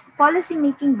highest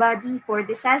policy-making body for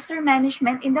disaster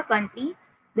management in the country,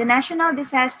 the National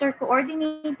Disaster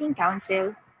Coordinating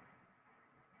Council.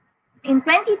 In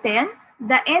 2010,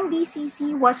 the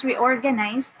NDCC was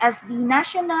reorganized as the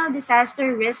National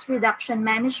Disaster Risk Reduction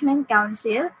Management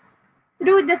Council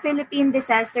through the Philippine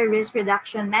Disaster Risk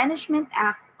Reduction Management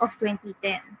Act of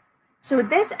 2010. So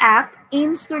this act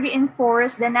aims to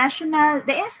reinforce the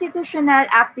institutional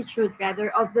aptitude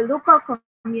of the local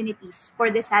communities for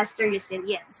disaster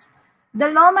resilience. The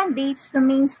law mandates to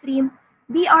mainstream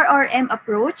DRRM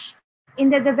approach in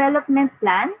the development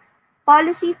plan,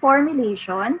 policy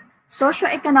formulation,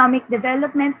 socioeconomic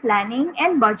development planning,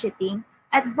 and budgeting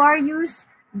at various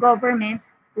government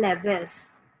levels.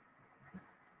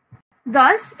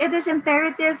 Thus, it is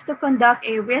imperative to conduct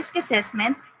a risk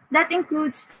assessment that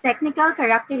includes technical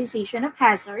characterization of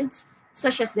hazards,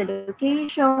 such as the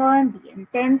location, the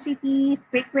intensity,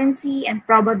 frequency, and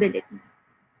probability.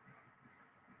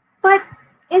 But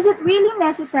is it really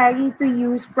necessary to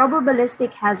use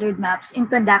probabilistic hazard maps in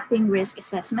conducting risk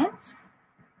assessments?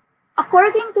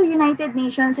 According to United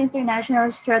Nations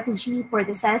International Strategy for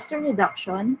Disaster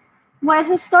Reduction, while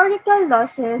historical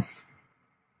losses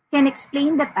can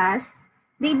explain the past,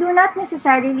 they do not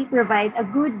necessarily provide a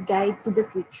good guide to the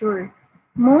future.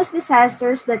 Most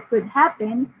disasters that could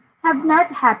happen have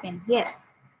not happened yet.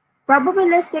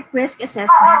 Probabilistic risk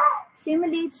assessment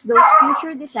simulates those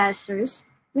future disasters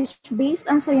which, based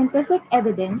on scientific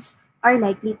evidence, are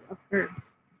likely to occur.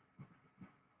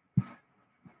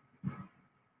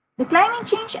 The Climate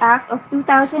Change Act of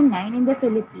 2009 in the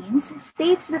Philippines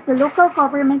states that the local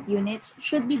government units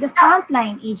should be the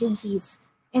frontline agencies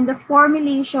in the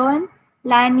formulation,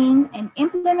 planning, and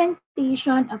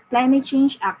implementation of climate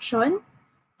change action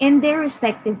in their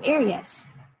respective areas.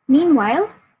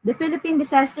 Meanwhile, the Philippine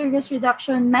Disaster Risk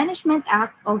Reduction Management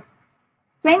Act of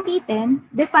 2010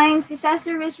 defines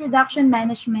disaster risk reduction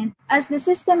management as the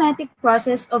systematic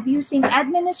process of using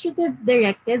administrative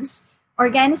directives,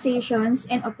 organizations,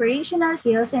 and operational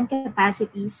skills and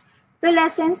capacities to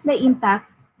lessen the impact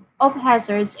of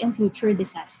hazards and future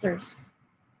disasters.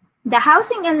 The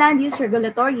Housing and Land Use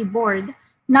Regulatory Board,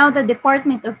 now the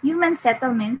Department of Human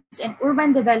Settlements and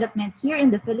Urban Development here in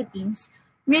the Philippines,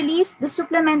 released the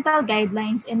supplemental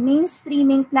guidelines in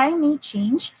mainstreaming climate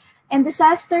change and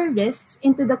disaster risks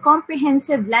into the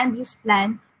comprehensive land use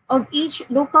plan of each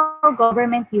local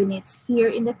government units here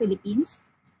in the Philippines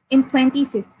in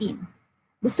 2015.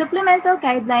 The supplemental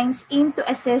guidelines aim to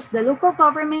assist the local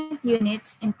government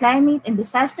units in climate and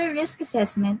disaster risk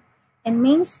assessment and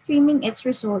mainstreaming its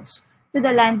results to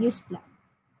the land use plan.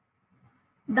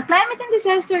 The Climate and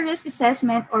Disaster Risk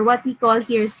Assessment, or what we call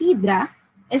here CIDRA,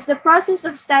 is the process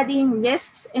of studying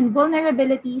risks and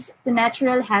vulnerabilities to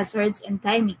natural hazards and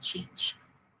climate change.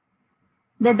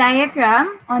 The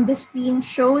diagram on the screen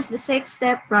shows the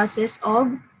 6-step process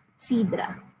of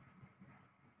CDRA.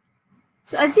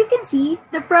 So as you can see,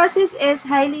 the process is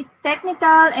highly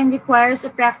technical and requires a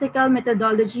practical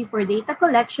methodology for data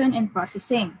collection and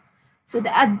processing. So the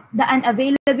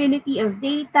unavailability of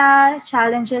data,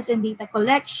 challenges in data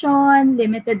collection,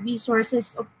 limited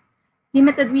resources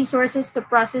to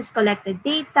process collected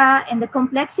data, and the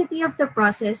complexity of the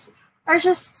process are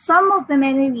just some of the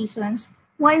many reasons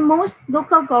why most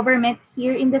local government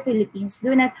here in the Philippines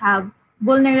do not have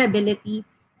vulnerability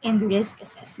in risk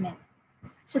assessment.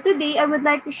 So today, I would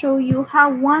like to show you how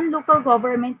one local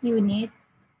government unit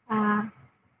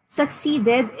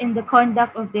succeeded in the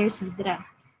conduct of their CDRA.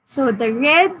 So the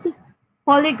red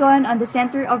polygon on the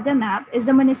center of the map is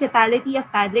the municipality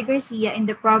of Padre Garcia in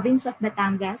the province of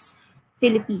Batangas,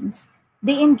 Philippines.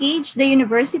 They engaged the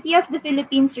University of the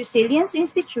Philippines Resilience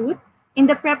Institute in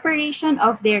the preparation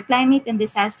of their climate and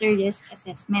disaster risk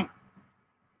assessment.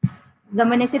 The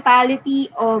municipality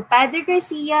of Padre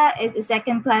Garcia is a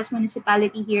second-class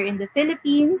municipality here in the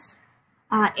Philippines.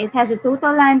 It has a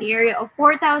total land area of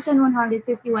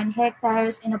 4,151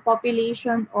 hectares and a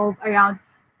population of around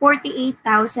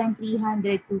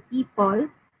 48,302 people.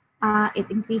 It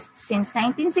increased since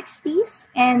 1960s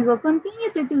and will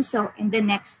continue to do so in the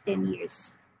next 10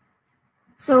 years.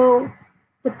 So,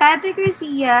 the Padre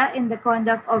Garcia, in the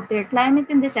conduct of their climate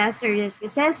and disaster risk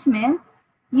assessment,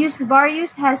 used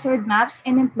various hazard maps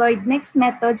and employed mixed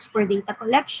methods for data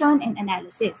collection and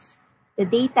analysis. The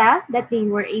data that they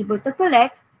were able to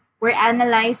collect were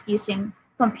analyzed using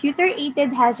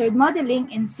computer-aided hazard modeling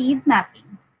and sieve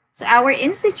mapping. So our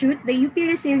institute, the UP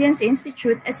Resilience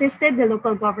Institute, assisted the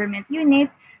local government unit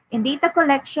in data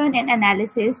collection and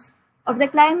analysis of the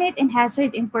climate and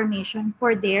hazard information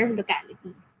for their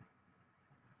locality.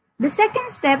 The second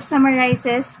step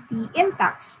summarizes the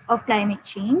impacts of climate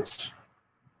change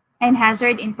and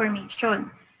hazard information.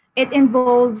 It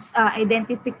involves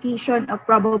identification of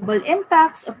probable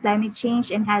impacts of climate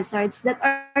change and hazards that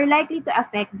are likely to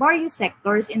affect various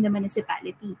sectors in the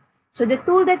municipality. So the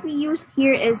tool that we used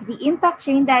here is the impact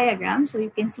chain diagram. So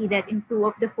you can see that in two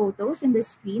of the photos in the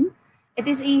screen. It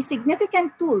is a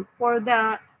significant tool for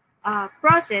the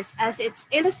process as it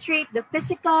illustrates the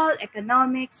physical,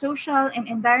 economic, social, and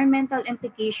environmental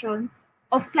implication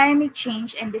of climate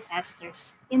change and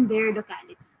disasters in their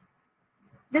locality.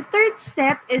 The third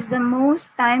step is the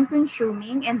most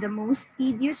time-consuming and the most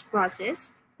tedious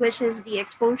process, which is the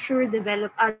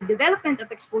development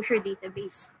of exposure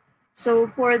database. So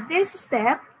for this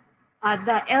step,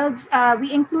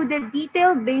 we included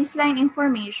detailed baseline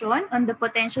information on the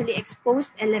potentially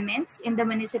exposed elements in the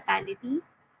municipality.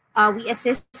 We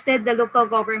assisted the local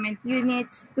government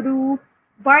units through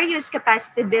various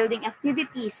capacity building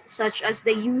activities, such as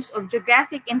the use of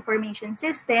geographic information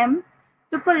system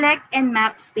to collect and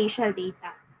map spatial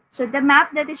data. So the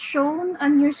map that is shown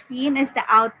on your screen is the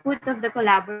output of the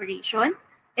collaboration.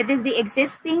 It is the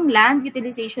existing land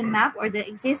utilization map or the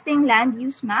existing land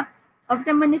use map of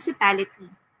the municipality.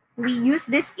 We use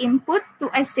this input to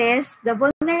assess the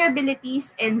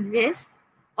vulnerabilities and risk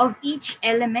of each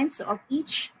element, so of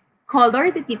each color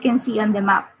that you can see on the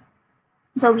map.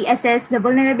 So we assess the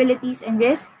vulnerabilities and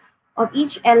risk of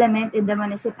each element in the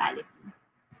municipality.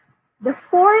 The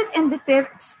fourth and the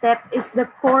fifth step is the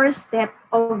core step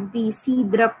of the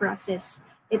CDRA process.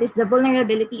 It is the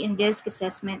vulnerability and risk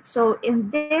assessment. So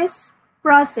in this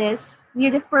process,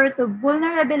 we refer to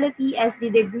vulnerability as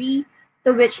the degree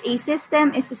to which a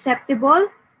system is susceptible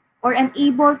or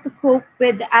unable to cope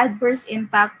with the adverse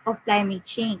impact of climate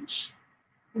change,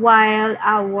 while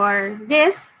our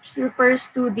risk refers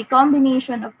to the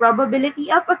combination of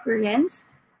probability of occurrence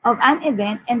of an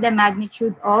event and the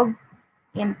magnitude of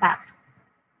impact.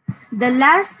 The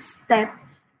last step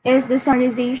is the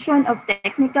summarization of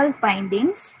technical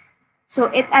findings. So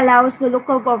it allows the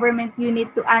local government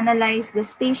unit to analyze the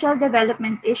spatial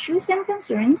development issues and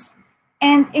concerns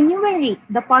and enumerate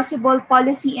the possible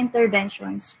policy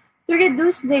interventions to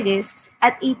reduce the risks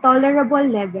at a tolerable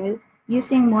level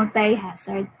using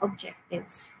multi-hazard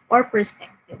objectives or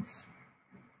perspectives.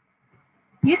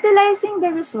 Utilizing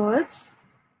the results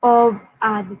of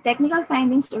the technical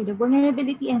findings or the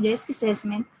vulnerability and risk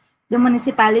assessment, the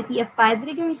municipality of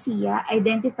Padre Garcia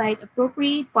identified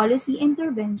appropriate policy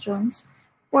interventions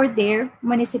for their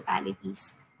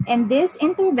municipalities. And these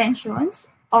interventions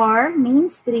are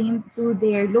mainstreamed to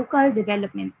their local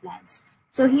development plans.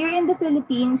 So here in the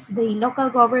Philippines, the local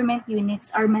government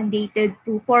units are mandated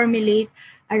to formulate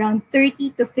around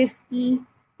 30 to 50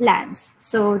 plans.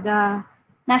 So the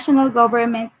national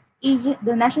government is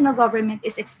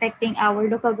expecting our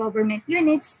local government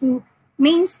units to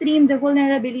mainstream the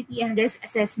vulnerability and risk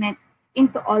assessment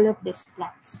into all of these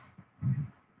plans.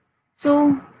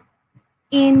 So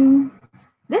in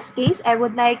this case, I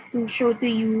would like to show to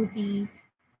you the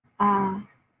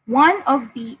one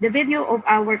of the video of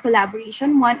our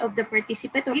collaboration, one of the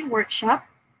participatory workshop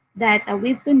that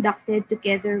we've conducted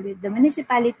together with the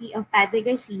municipality of Padre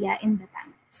Garcia in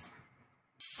Batangas.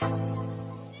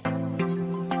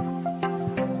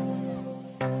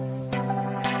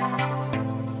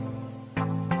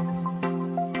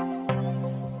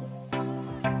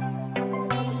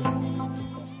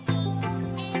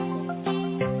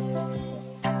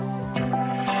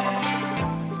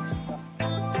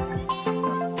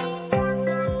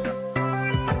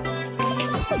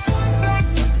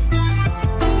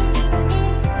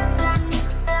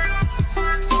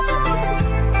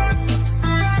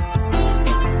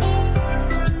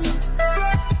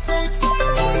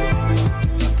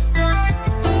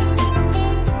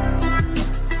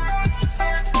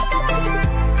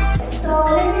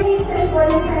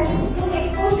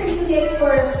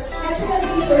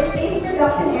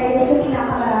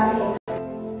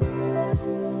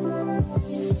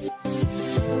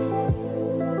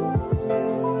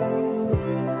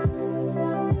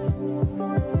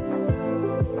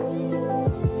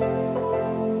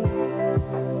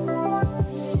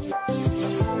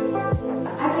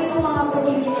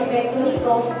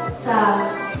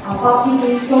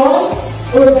 Population,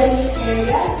 urban areas,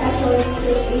 natural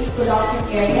resource production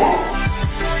areas.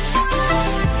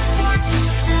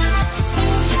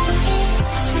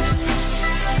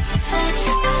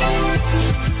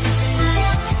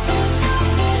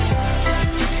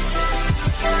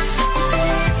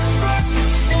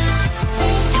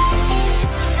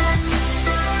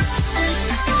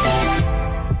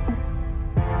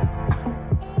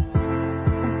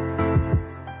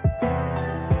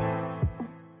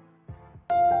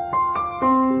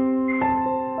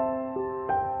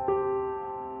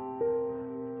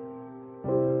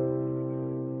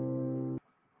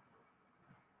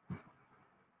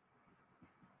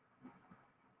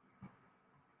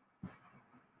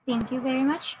 Thank you very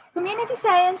much. Community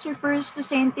science refers to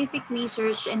scientific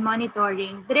research and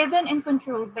monitoring driven and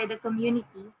controlled by the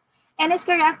community and is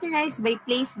characterized by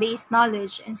place-based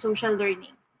knowledge and social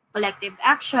learning, collective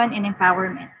action, and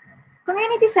empowerment.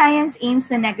 Community science aims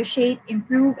to negotiate,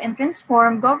 improve, and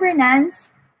transform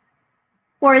governance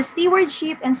for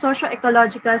stewardship and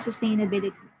socio-ecological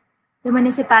sustainability. The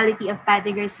municipality of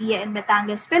Padre Garcia in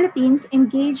Batangas, Philippines,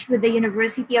 engaged with the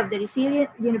University of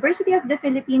the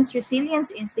Philippines Resilience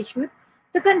Institute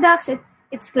to conduct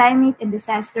its climate and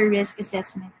disaster risk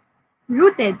assessment.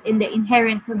 Rooted in the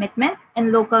inherent commitment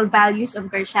and local values of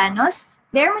Garcianos,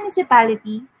 their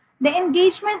municipality, the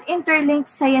engagement interlinked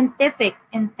scientific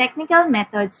and technical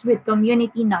methods with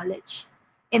community knowledge.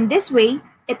 In this way,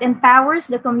 it empowers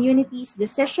the community's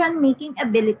decision-making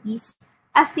abilities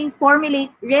as they formulate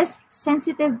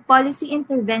risk-sensitive policy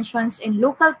interventions and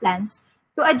local plans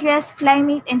to address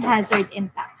climate and hazard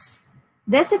impacts.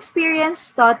 This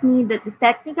experience taught me that the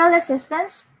technical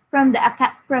assistance from the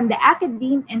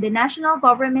academe and the national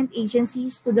government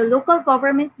agencies to the local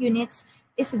government units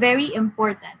is very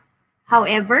important.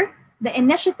 However, the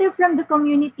initiative from the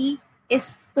community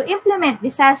is to implement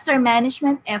disaster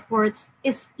management efforts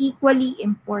is equally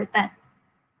important.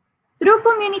 Through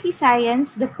community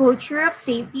science, the culture of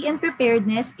safety and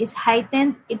preparedness is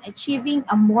heightened in achieving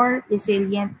a more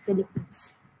resilient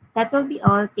Philippines. That will be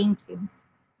all. Thank you.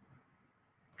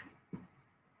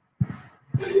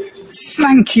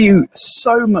 Thank you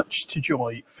so much to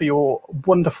Joy for your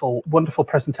wonderful, wonderful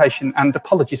presentation, and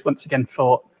apologies once again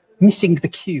for missing the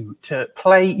cue to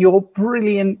play your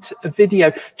brilliant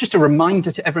video. Just a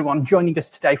reminder to everyone joining us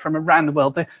today from around the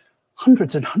world, there are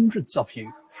hundreds and hundreds of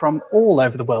you from all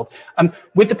over the world.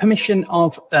 With the permission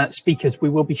of speakers, we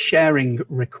will be sharing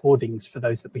recordings for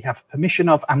those that we have permission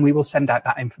of, and we will send out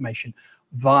that information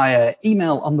via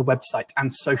email on the website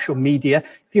and social media.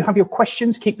 If you have your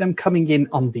questions, keep them coming in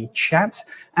on the chat.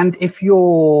 And if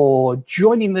you're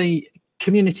joining the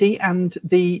community and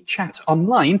the chat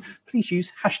online, please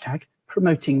use hashtag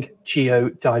Promoting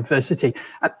Geodiversity.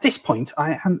 At this point,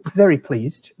 I am very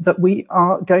pleased that we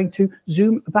are going to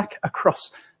zoom back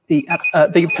across the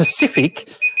Pacific.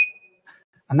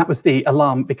 And that was the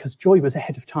alarm because Joy was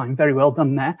ahead of time. Very well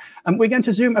done there. And we're going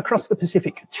to zoom across the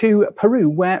Pacific to Peru,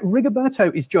 where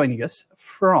Rigoberto is joining us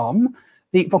from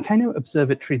the Volcano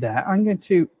Observatory there. I'm going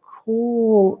to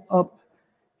call up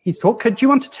his talk. Do you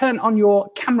want to turn on your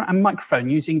camera and microphone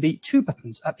using the two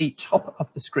buttons at the top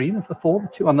of the screen of the four, the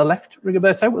two on the left,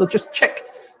 Rigoberto? We'll just check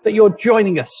that you're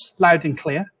joining us loud and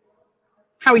clear.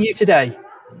 How are you today?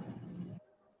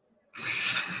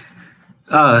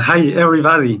 Hi,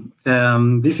 everybody.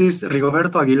 This is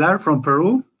Rigoberto Aguilar from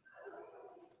Peru.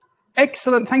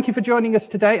 Excellent. Thank you for joining us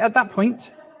today. At that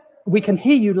point, we can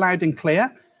hear you loud and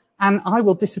clear, and I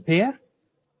will disappear.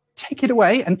 Take it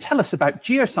away and tell us about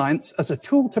geoscience as a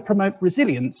tool to promote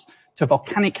resilience to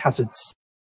volcanic hazards.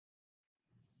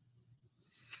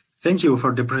 Thank you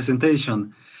for the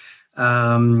presentation.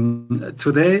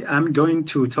 Today, I'm going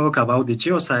to talk about the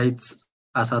geoscience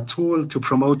as a tool to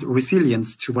promote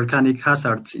resilience to volcanic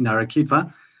hazards in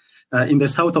Arequipa, in the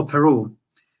south of Peru.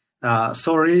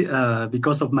 Sorry,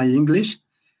 because of my English,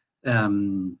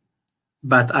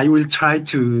 but I will try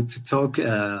to talk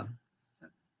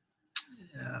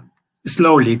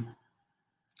slowly.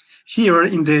 Here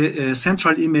in the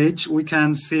central image, we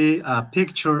can see a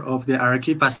picture of the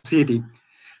Arequipa city.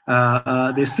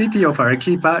 The city of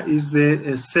Arequipa is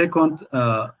the second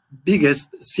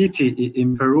biggest city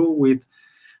in Peru, with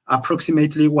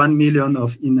approximately 1 million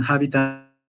of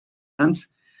inhabitants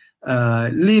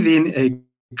living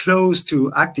close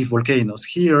to active volcanoes.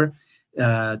 Here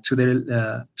to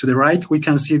the right, we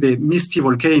can see the Misty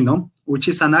volcano, which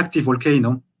is an active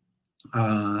volcano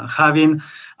having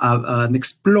an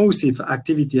explosive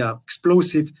activity,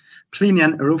 explosive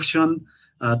Plinian eruption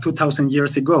 2,000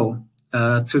 years ago.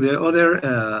 To the other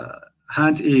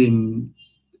hand,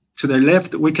 to the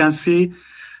left, we can see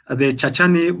the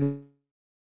Chachani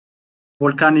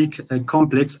volcanic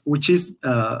complex, which is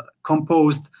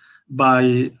composed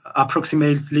by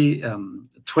approximately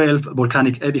 12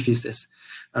 volcanic edifices.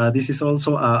 This is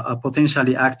also a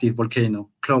potentially active volcano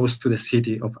close to the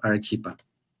city of Arequipa.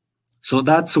 So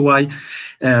that's why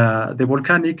the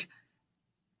volcanic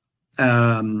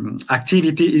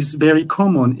activity is very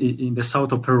common in the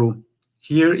south of Peru.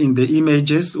 Here in the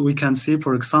images, we can see,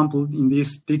 for example, in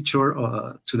this picture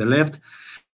to the left,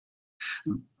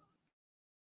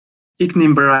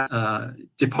 ignimbrite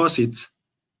deposits,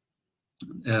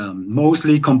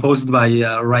 mostly composed by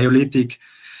rhyolitic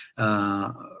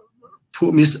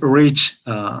pumice-rich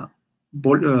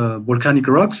volcanic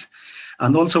rocks.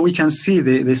 And also we can see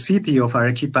the city of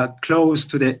Arequipa close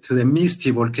to the Misty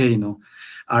volcano.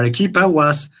 Arequipa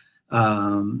was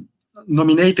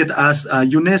nominated as a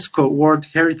UNESCO World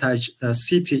Heritage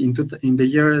City in the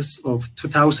years of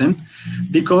 2000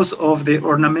 because of the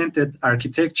ornamented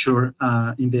architecture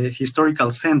in the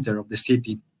historical center of the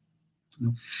city.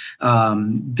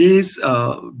 These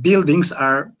buildings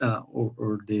are,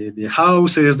 or the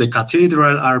houses, the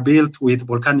cathedral are built with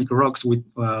volcanic rocks, with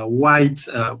white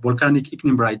volcanic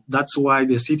ignimbrite. That's why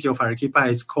the city of Arequipa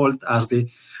is called as the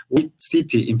White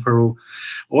City in Peru.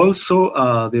 Also,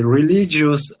 the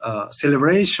religious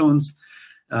celebrations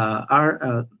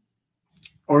are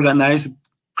organized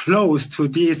close to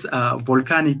these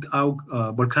volcanic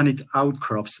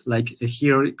outcrops, like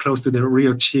here close to the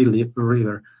Rio Chile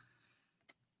River.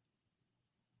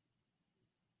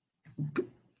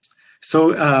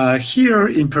 So here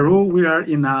in Peru, we are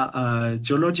in a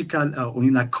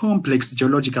in a complex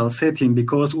geological setting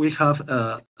because we have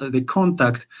the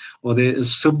contact or the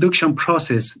subduction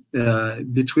process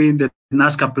between the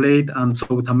Nazca Plate and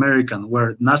South American,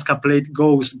 where Nazca Plate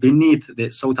goes beneath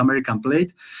the South American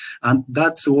plate, and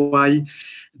that's why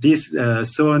this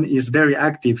zone is very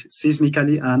active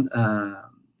seismically, and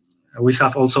we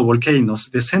have also volcanoes.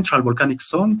 The central volcanic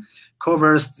zone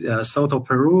covers south of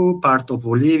Peru, part of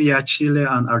Bolivia, Chile,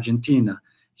 and Argentina.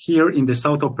 Here in the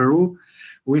south of Peru,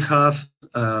 we have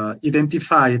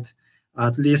identified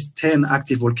at least 10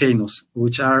 active volcanoes,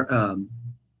 which are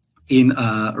in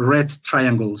red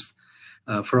triangles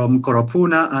from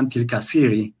Coropuna until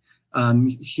Casiri.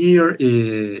 And here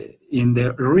in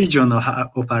the region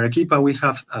of Arequipa, we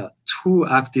have 2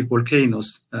 active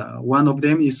volcanoes. One of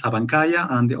them is Sabancaya,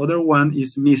 and the other one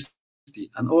is Misty.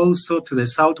 And also to the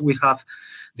south, we have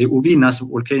the Ubinas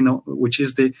volcano, which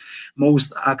is the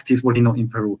most active volcano in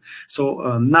Peru.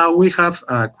 So now we have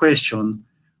a question: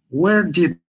 where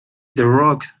did the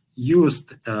rock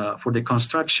used for the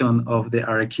construction of the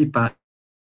Arequipa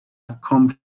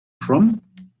come from?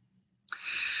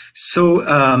 So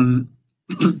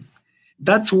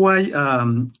that's why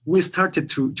we started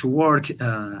to work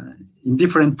in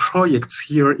different projects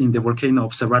here in the Volcano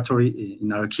Observatory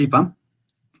in Arequipa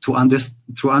to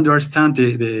understand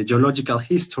the geological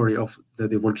history of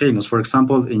the volcanoes, for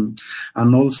example, and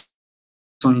also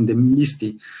in the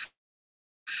Misty.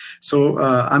 So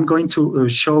I'm going to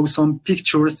show some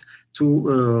pictures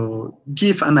to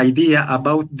give an idea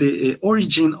about the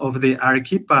origin of the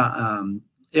Arequipa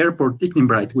airport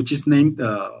ignimbrite, which is named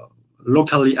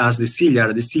locally as the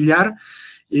sillar. The sillar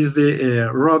is the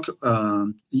rock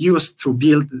used to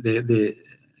build the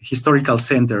historical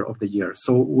center of the year.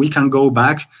 So we can go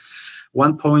back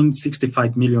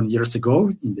 1.65 million years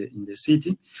ago in the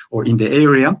city or in the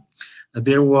area,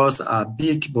 there was a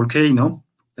big volcano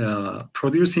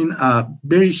producing a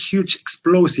very huge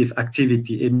explosive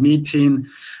activity, emitting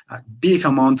a big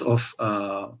amount of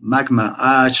magma,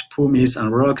 ash, pumice,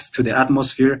 and rocks to the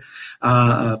atmosphere,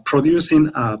 producing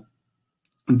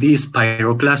these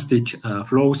pyroclastic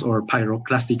flows or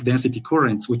pyroclastic density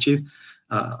currents, which is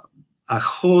a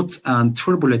hot and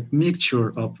turbulent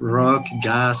mixture of rock,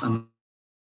 gas, and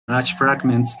ash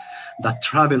fragments that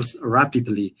travels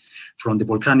rapidly from the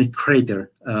volcanic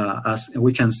crater, as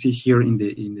we can see here in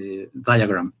the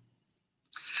diagram.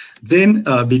 Then,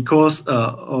 because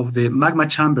of the magma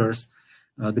chambers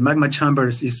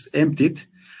is emptied,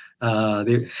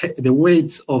 the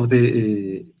weight of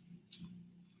the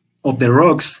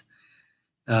rocks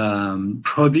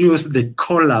produced the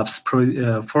collapse,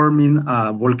 forming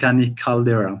a volcanic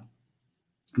caldera.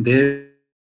 Then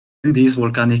this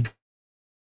volcanic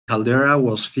caldera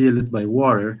was filled by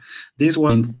water. This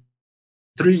was in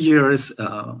 3 years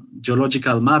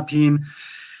geological mapping,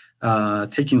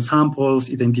 taking samples,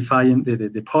 identifying the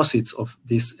deposits of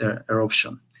this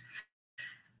eruption.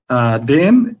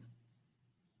 Then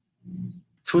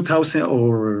 2000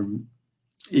 or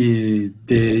the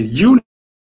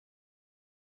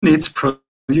units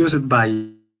produced by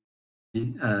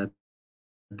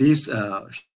these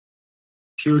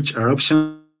huge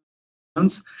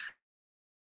eruptions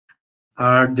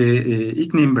are the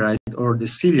ignimbrite or the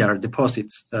ciliar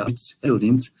deposits,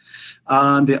 buildings,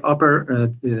 and the upper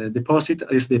deposit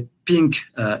is the pink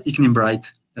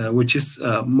ignimbrite, which is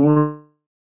more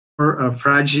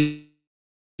fragile.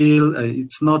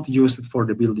 It's not used for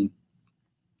the building.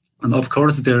 And of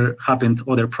course, there happened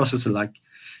other processes like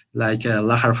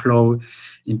lahar flow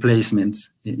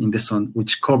emplacements in the sun,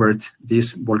 which covered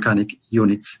these volcanic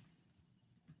units.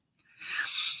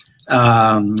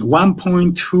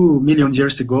 1.2 million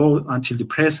years ago until the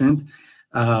present,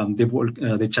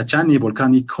 the Chachani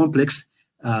volcanic complex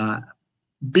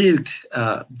built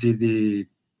the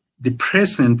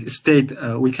present state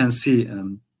we can see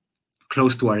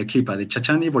close to Arequipa. The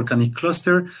Chachani volcanic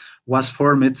cluster was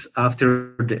formed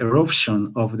after the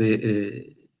eruption of the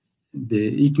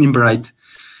ignimbrite,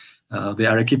 the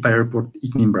Arequipa Airport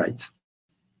ignimbrite.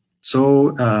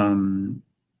 So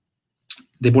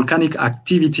the volcanic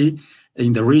activity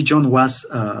in the region was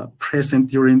present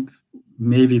during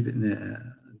maybe the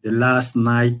last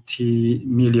 90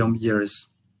 million years.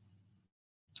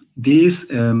 This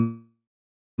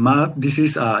map, this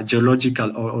is a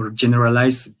geological or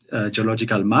generalized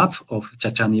geological map of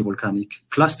Chachani volcanic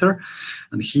cluster.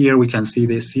 And here we can see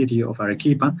the city of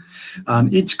Arequipa.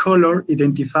 And each color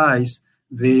identifies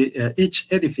each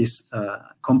edifice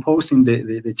composing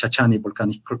the Chachani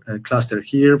volcanic cluster.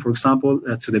 Here, for example,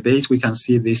 to the base, we can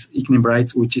see this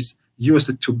ignimbrite, which is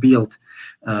used to build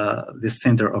the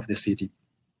center of the city.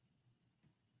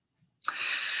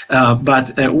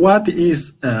 But what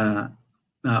is,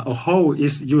 how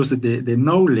is used the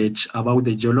knowledge about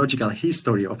the geological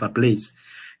history of a place?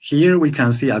 Here we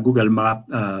can see a Google map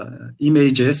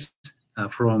images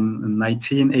from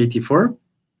 1984.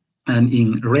 And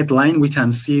in red line, we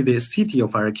can see the city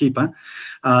of Arequipa.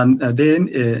 And then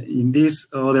in this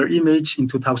other image in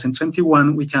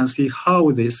 2021, we can see how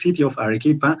the city of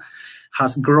Arequipa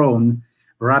has grown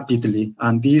rapidly.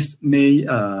 And this may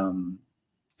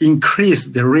increase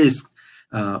the risk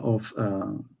of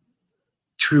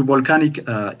to volcanic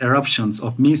eruptions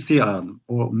of Misti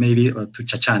or maybe to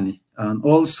Chachani. And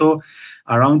also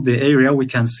around the area, we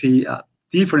can see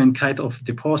different kind of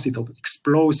deposit of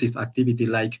explosive activity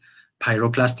like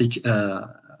pyroclastic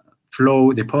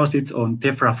flow deposits on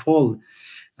tephra fall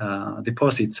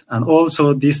deposits. And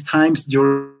also these times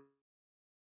during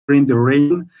the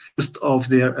rain, most of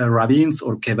the ravines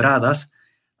or quebradas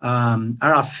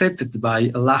are affected by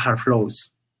lahar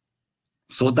flows.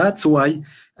 So that's why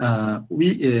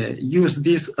we use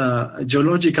this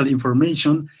geological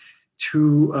information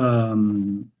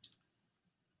to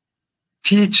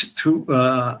teach, to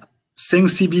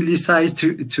sensibilize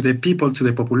to the people, to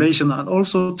the population, and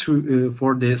also to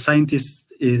for the scientists.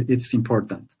 It's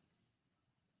important.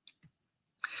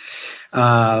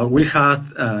 We had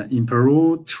in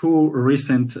Peru 2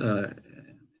 recent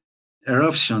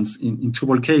eruptions in 2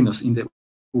 volcanoes, in the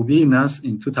Ubinas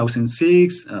in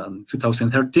 2006,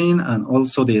 2013, and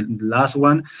also the last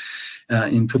one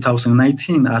in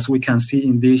 2019, as we can see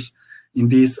in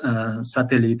this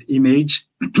satellite image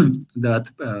that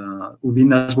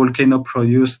Ubinas volcano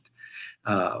produced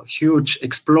a huge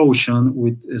explosion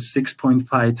with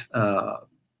 6.5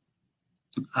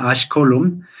 ash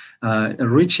column,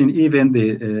 reaching even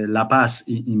the La Paz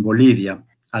in Bolivia.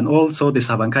 And also the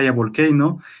Sabancaya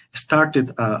volcano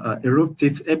started an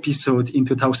eruptive episode in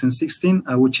 2016,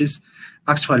 which is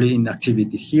actually in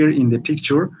activity. Here in the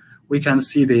picture, we can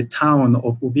see the town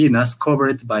of Ubinas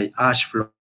covered by ash flow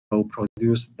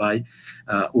produced by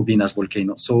Ubinas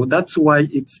volcano. So that's why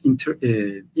it's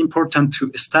important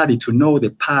to study, to know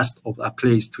the past of a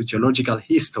place, to geological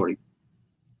history.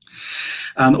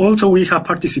 And also we have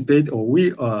participated, or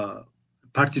we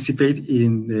participate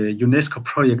in the UNESCO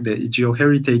project, the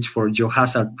Geoheritage for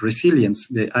Geohazard Resilience,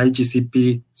 the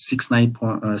IGCP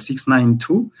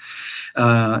 692,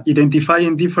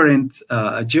 identifying different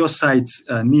geosites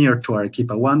near to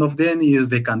Arequipa. One of them is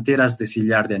the Canteras de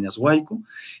Sillar de Añashuayco.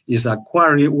 It's a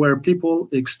quarry where people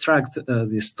extract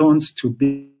the stones to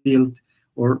build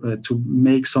or to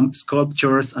make some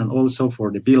sculptures and also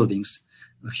for the buildings.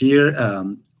 Here,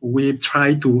 we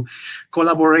try to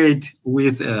collaborate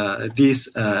with these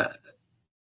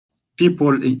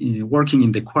people working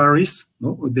in the quarries.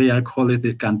 No? They are called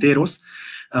the canteros,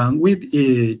 with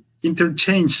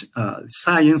interchange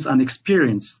science and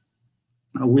experience.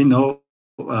 We know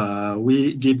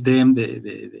we give them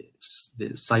the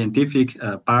scientific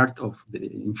part of the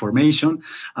information,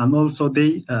 and also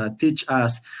they teach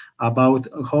us about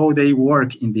how they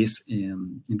work in these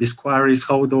quarries,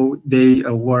 how do they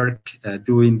work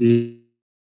doing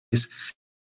these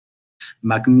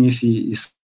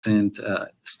magnificent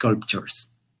sculptures.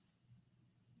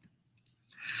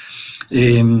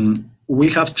 We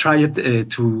have tried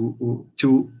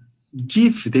to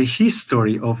give the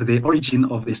history of the origin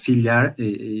of the sillar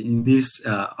in this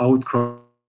outcrop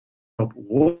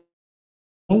walls.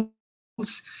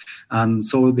 And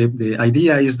so the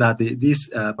idea is that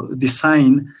this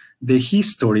design the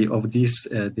history of this,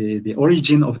 the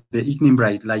origin of the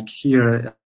ignimbrite, like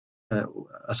here,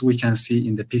 as we can see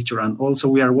in the picture. And also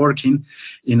we are working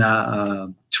in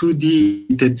a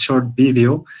 2D short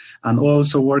video, and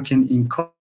also working in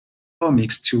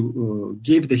comics to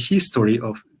give the history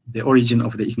of the origin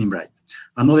of the ignimbrite.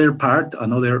 Another part,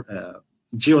 another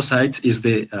geosite is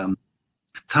the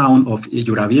town of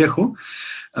Yuraviejo,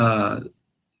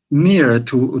 near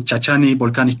to Chachani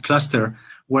volcanic cluster,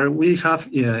 where we have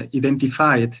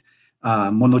identified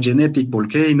a monogenetic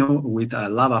volcano with a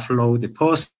lava flow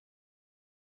deposit.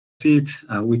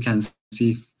 We can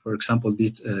see, for example,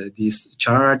 this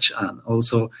charge, and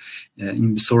also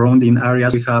in the surrounding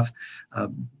areas we have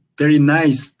very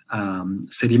nice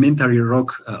sedimentary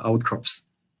rock outcrops.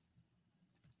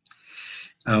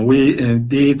 We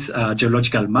did a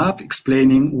geological map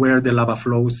explaining where the lava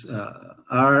flows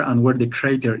are and where the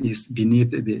crater is beneath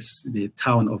the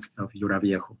town of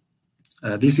Yuraviejo.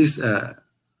 This is a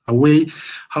way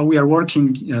how we are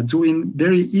working, doing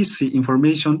very easy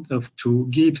information to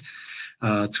give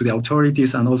to the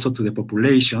authorities and also to the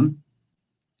population,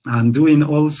 and doing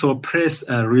also press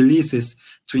releases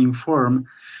to inform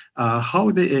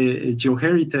how the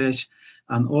geoheritage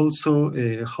and also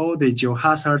how the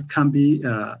geohazard can be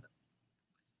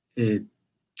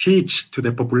teach to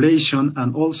the population,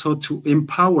 and also to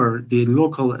empower the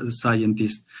local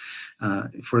scientists.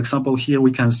 For example, here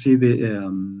we can see the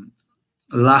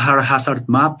Lahar hazard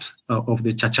map of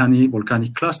the Chachani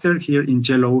volcanic cluster. Here in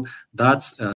yellow,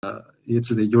 that's it's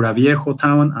the Yuraviejo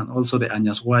town and also the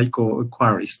Añashuayco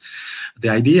quarries. The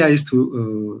idea is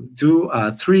to do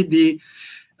a 3D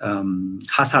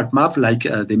hazard map like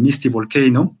the Misty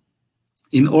volcano,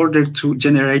 in order to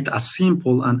generate a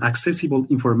simple and accessible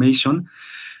information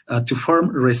to form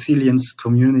resilience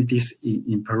communities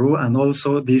in Peru, and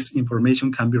also this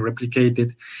information can be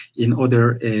replicated in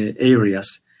other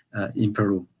areas in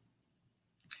Peru.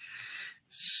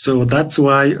 So that's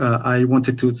why I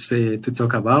wanted to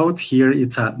talk about here.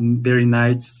 It's a very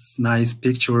nice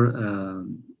picture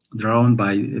drawn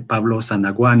by Pablo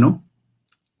Sanaguano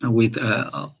with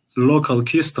local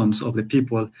customs of the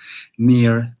people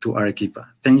near to Arequipa.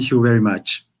 Thank you very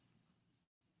much.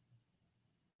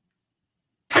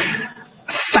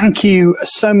 Thank you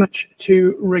so much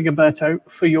to Rigoberto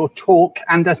for your talk.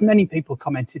 And as many people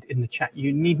commented in the chat,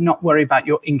 you need not worry about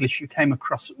your English. You came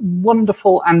across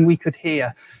wonderful, and we could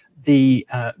hear the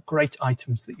great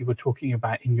items that you were talking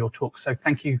about in your talk. So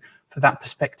thank you for that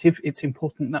perspective. It's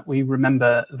important that we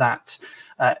remember that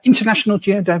International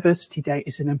Geodiversity Day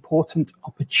is an important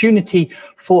opportunity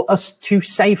for us to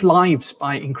save lives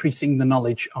by increasing the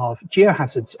knowledge of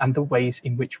geohazards and the ways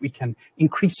in which we can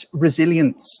increase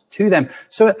resilience to them.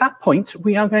 So at that point,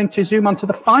 we are going to zoom on to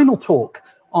the final talk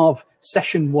of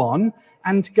session 1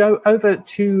 and go over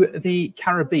to the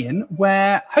Caribbean,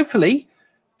 where hopefully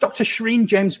Dr. Shireen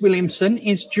James Williamson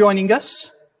is joining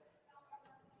us.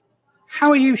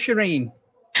 How are you, Shireen?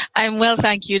 I'm well,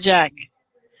 thank you, Jack.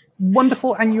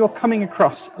 Wonderful, and you're coming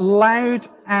across loud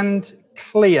and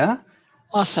clear.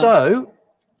 Awesome. So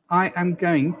I am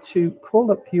going to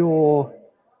call up your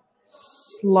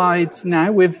slides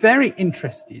now. We're very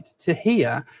interested to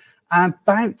hear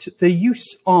about the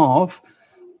use of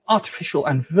artificial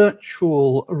and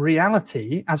virtual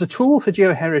reality as a tool for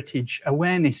geoheritage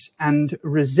awareness and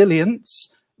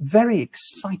resilience. Very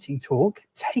exciting talk.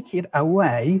 Take it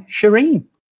away, Shireen.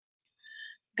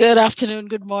 Good afternoon,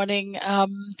 good morning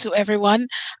to everyone.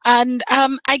 And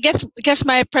I guess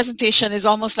my presentation is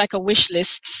almost like a wish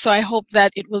list. So I hope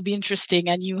that it will be interesting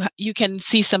and you can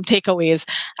see some takeaways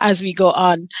as we go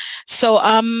on. So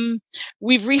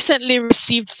we've recently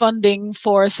received funding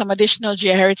for some additional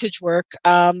geoheritage work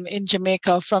in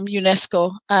Jamaica from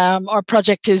UNESCO. Our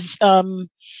project is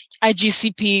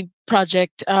IGCP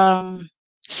project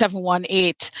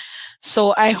 718.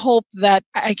 So I hope that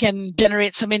I can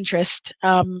generate some interest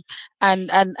and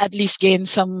at least gain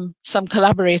some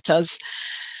collaborators.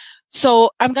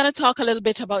 So I'm going to talk a little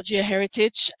bit about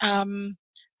geoheritage,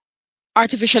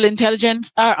 artificial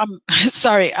intelligence,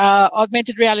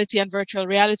 augmented reality and virtual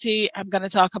reality. I'm going to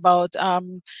talk about,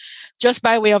 just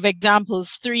by way of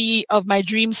examples, 3 of my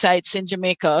dream sites in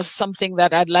Jamaica, something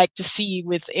that I'd like to see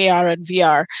with AR and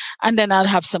VR, and then I'll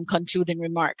have some concluding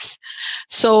remarks.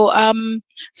 So,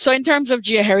 so in terms of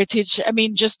geoheritage, I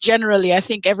mean, just generally, I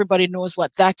think everybody knows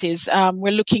what that is.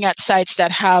 We're looking at sites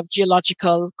that have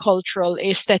geological, cultural,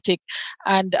 aesthetic,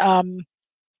 and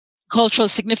cultural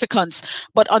significance.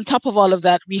 But on top of all of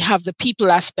that, we have the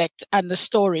people aspect and the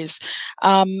stories.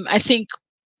 I think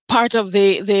part of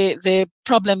the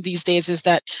problem these days is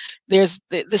that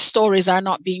the stories are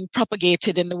not being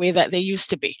propagated in the way that they used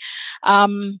to be.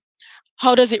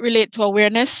 How does it relate to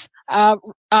awareness?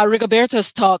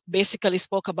 Rigoberto's talk basically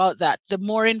spoke about that. The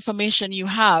more information you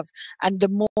have and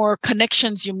the more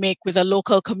connections you make with a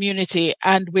local community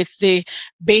and with the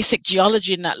basic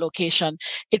geology in that location,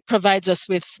 it provides us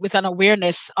with an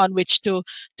awareness on which to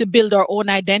build our own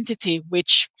identity,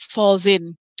 which falls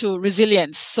in to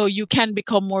resilience. So you can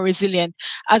become more resilient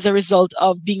as a result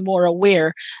of being more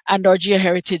aware, and our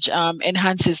geoheritage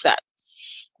enhances that.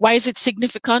 Why is it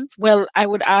significant? Well, I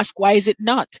would ask, why is it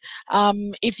not?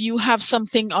 If you have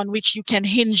something on which you can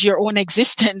hinge your own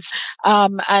existence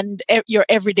and your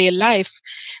everyday life,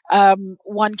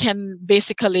 one can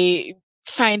basically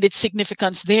find its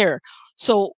significance there.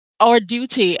 So our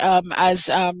duty as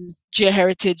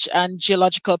geoheritage and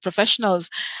geological professionals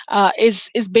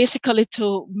is basically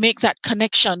to make that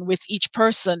connection with each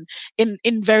person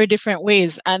in very different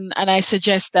ways. And I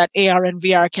suggest that AR and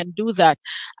VR can do that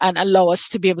and allow us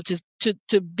to be able to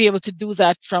be able to do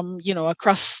that from, you know,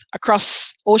 across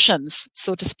oceans,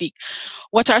 so to speak.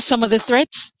 What are some of the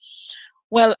threats?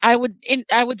 Well, I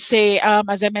would say,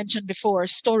 as I mentioned before,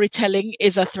 storytelling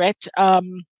is a threat.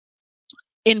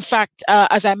 In fact,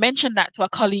 as I mentioned that to a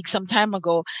colleague some time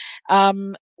ago,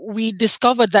 we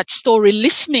discovered that story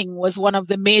listening was one of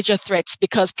the major threats,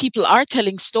 because people are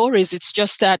telling stories. It's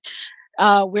just that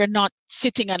we're not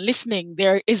sitting and listening.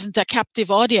 There isn't a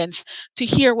captive audience to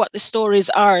hear what the stories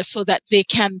are, so that they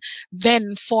can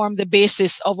then form the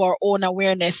basis of our own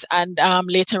awareness and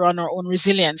later on our own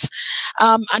resilience.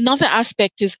 Another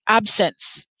aspect is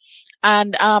absence.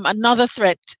 And another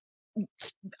threat,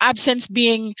 absence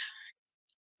being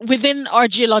within our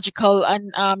geological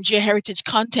and geoheritage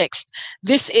context.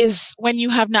 This is when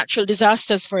you have natural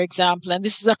disasters, for example, and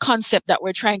this is a concept that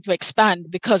we're trying to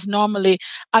expand, because normally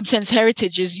absence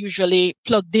heritage is usually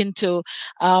plugged into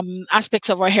aspects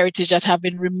of our heritage that have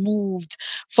been removed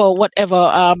for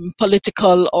whatever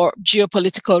political or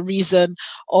geopolitical reason,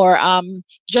 or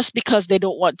just because they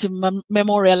don't want to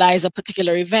memorialize a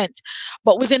particular event.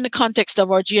 But within the context of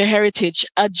our geoheritage,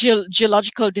 a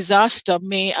geological disaster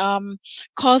may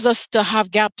cause us to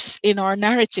have gaps in our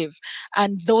narrative,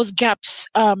 and those gaps,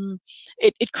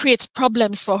 it creates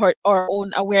problems for our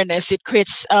own awareness. It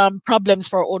creates problems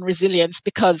for our own resilience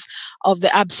because of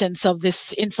the absence of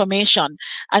this information.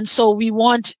 And so we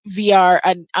want VR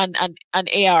and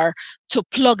AR to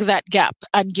plug that gap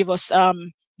and give us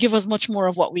much more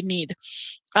of what we need.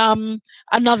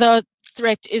 Another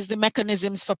threat is the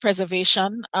mechanisms for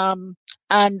preservation,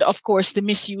 and of course the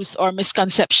misuse or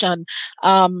misconception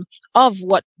of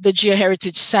what the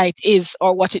geoheritage site is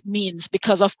or what it means,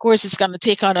 because of course it's going to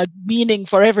take on a meaning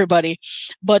for everybody.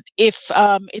 But if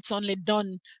it's only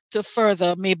done to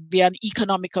further maybe an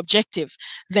economic objective,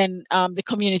 then the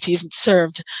community isn't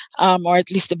served, or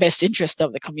at least the best interest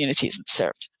of the community isn't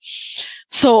served.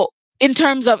 So in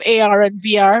terms of AR and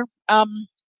VR,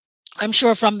 I'm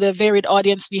sure from the varied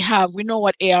audience we have, we know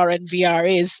what AR and VR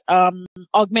is.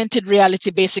 Augmented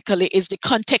reality basically is the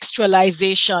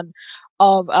contextualization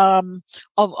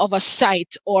of a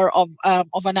site or of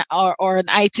an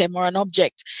item or an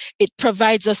object. It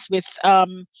provides us with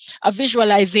a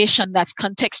visualization that's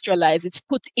contextualized. It's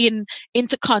put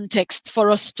into context for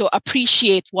us to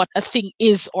appreciate what a thing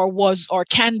is or was or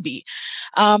can be.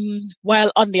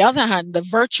 While on the other hand, the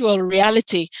virtual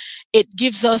reality, it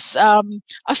gives us a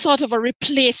sort of a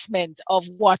replacement of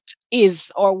what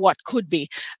is or what could be.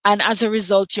 And as a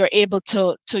result, you're able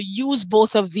to use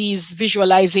both of these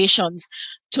visualizations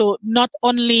to not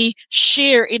only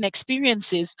share in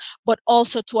experiences, but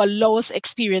also to allow us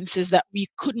experiences that we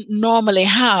couldn't normally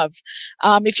have.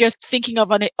 If you're thinking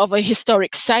of a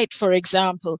historic site, for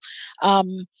example,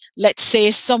 let's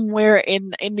say somewhere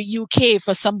in the UK,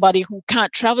 for somebody who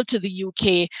can't travel to the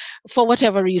UK for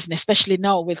whatever reason, especially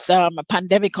now with a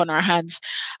pandemic on our hands,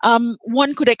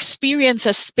 one could experience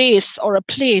a space or a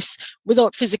place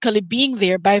without physically being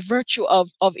there by virtue of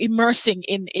immersing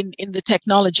in the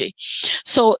technology.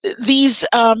 So these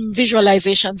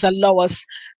visualizations allow us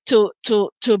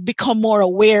to become more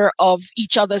aware of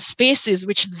each other's spaces,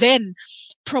 which then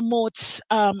promotes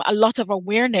a lot of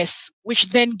awareness,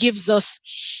 which then gives us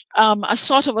a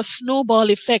sort of a snowball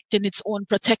effect in its own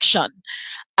protection.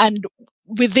 And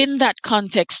within that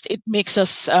context, it makes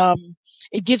us,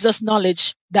 it gives us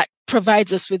knowledge that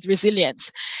provides us with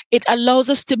resilience. It allows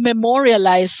us to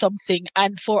memorialize something,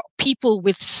 and for people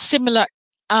with similar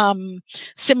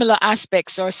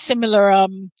aspects or similar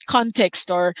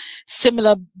context or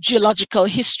similar geological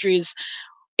histories,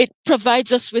 it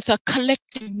provides us with a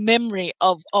collective memory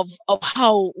of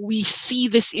how we see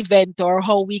this event, or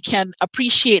how we can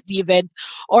appreciate the event,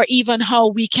 or even how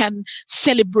we can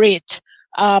celebrate,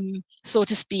 so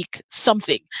to speak,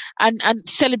 something. And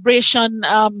celebration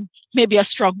may be a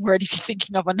strong word if you're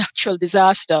thinking of a natural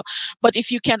disaster, but if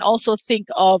you can also think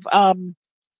of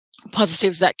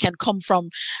positives that can come from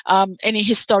any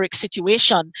historic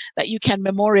situation that you can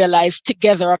memorialize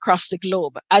together across the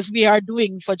globe, as we are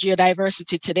doing for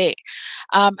geodiversity today.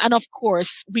 And of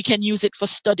course, we can use it for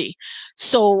study.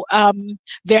 So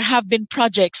there have been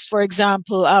projects, for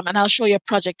example, and I'll show you a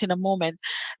project in a moment,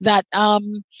 that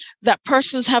that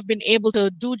persons have been able to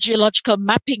do geological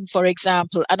mapping, for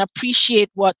example, and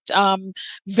appreciate what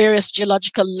various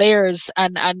geological layers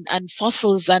and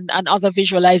fossils and other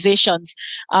visualizations.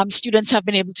 Students have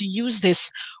been able to use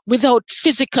this without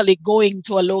physically going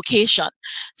to a location.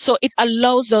 So it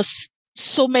allows us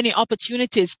so many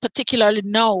opportunities, particularly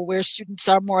now where students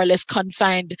are more or less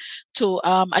confined to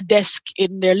a desk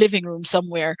in their living room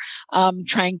somewhere,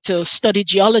 trying to study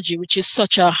geology, which is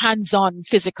such a hands-on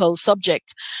physical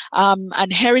subject,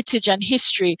 and heritage and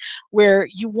history, where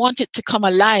you want it to come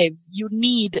alive. You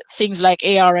need things like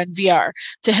AR and VR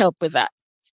to help with that.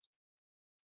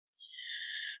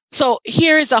 So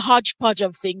here is a hodgepodge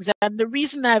of things. And the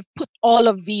reason I've put all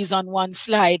of these on one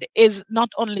slide is not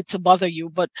only to bother you,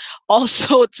 but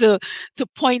also to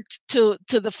point to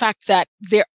the fact that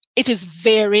it is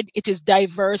varied, it is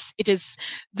diverse, it is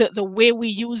the way we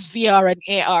use VR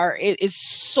and AR is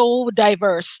so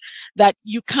diverse that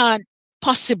you can't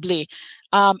possibly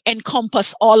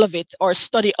encompass all of it, or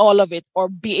study all of it, or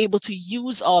be able to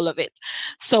use all of it.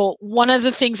 So one of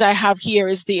the things I have here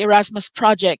is the Erasmus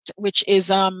project, which is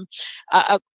a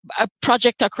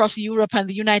project across Europe and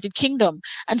the United Kingdom.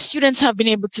 And students have been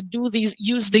able to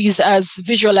use these as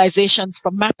visualizations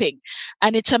for mapping.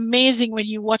 And it's amazing when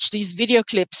you watch these video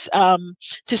clips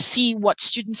to see what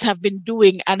students have been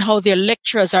doing and how their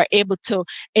lecturers are able to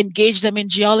engage them in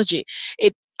geology.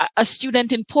 A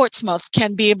student in Portsmouth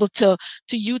can be able to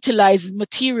utilize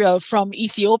material from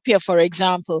Ethiopia, for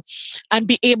example, and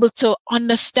be able to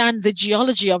understand the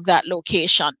geology of that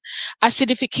location.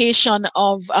 Acidification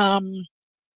of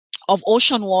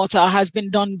ocean water has been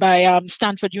done by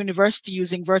Stanford University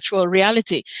using virtual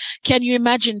reality. Can you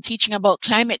imagine teaching about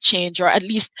climate change, or at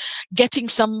least getting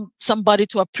somebody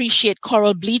to appreciate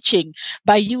coral bleaching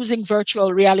by using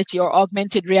virtual reality or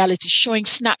augmented reality, showing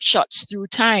snapshots through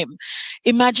time?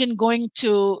 Imagine going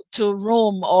to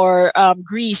Rome or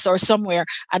Greece or somewhere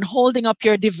and holding up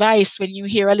your device when you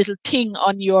hear a little ting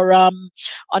on your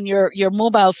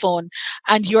mobile phone,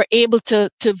 and you're able to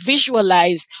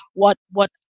visualize what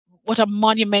a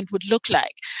monument would look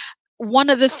like. One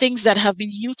of the things that have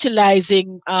been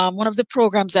utilizing, one of the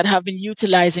programs that have been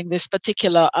utilizing this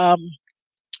particular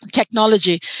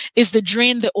technology is the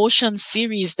Drain the Ocean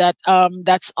series that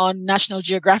that's on National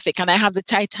Geographic, and I have the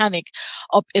Titanic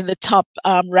up in the top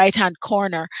right hand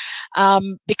corner,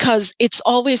 because it's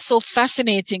always so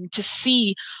fascinating to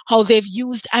see how they've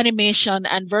used animation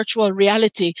and virtual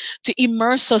reality to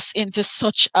immerse us into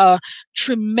such a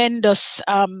tremendous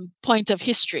point of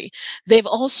history. They've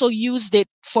also used it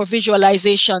for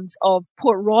visualizations of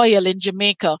Port Royal in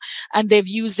Jamaica, and they've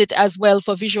used it as well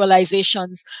for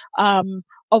visualizations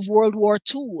of World War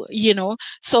II, you know.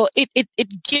 So it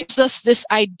gives us this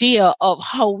idea of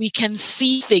how we can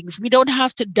see things. We don't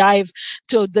have to dive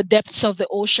to the depths of the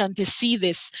ocean to see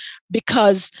this,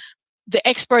 because the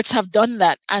experts have done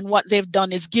that. And what they've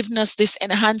done is given us this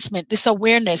enhancement, this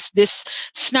awareness, this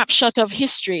snapshot of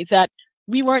history that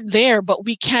we weren't there, but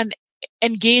we can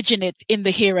engage in it in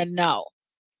the here and now.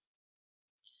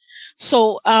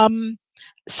 So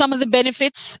some of the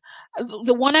benefits,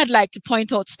 the one I'd like to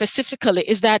point out specifically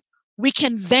is that we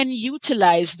can then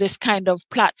utilize this kind of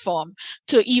platform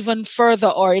to even further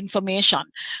our information.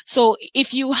 So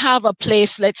if you have a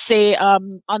place, let's say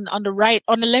on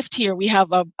the left here, we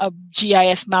have a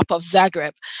GIS map of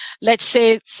Zagreb. Let's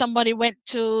say somebody went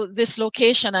to this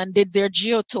location and did their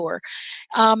geo tour.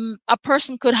 A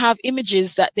person could have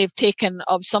images that they've taken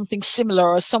of something similar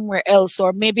or somewhere else,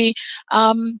 or maybe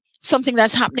something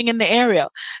that's happening in the area.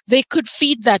 They could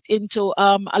feed that into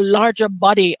a larger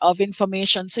body of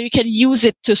information. So you can use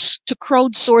it to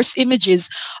crowdsource images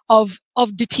of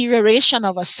deterioration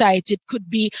of a site. It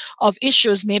could be of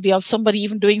issues, maybe of somebody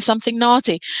even doing something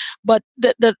naughty. But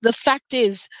the fact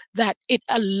is that it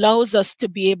allows us to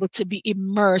be able to be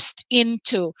immersed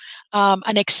into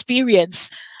an experience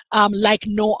like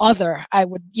no other.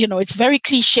 It's very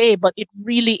cliche, but it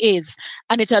really is.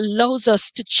 And it allows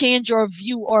us to change our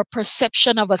view or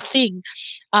perception of a thing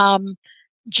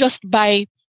just by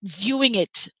viewing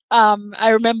it. I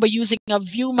remember using a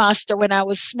Viewmaster when I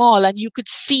was small, and you could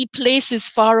see places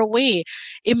far away.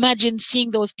 Imagine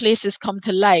seeing those places come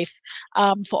to life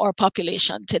for our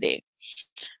population today.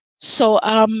 So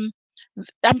I'm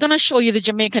going to show you the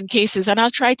Jamaican cases, and I'll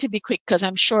try to be quick because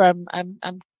I'm sure I'm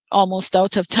almost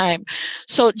out of time.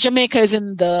 So Jamaica is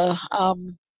in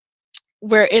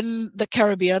we're in the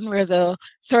Caribbean. We're the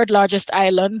third largest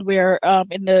island. We're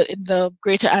in the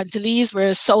Greater Antilles.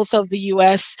 We're south of the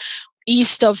US,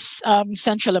 east of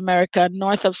Central America,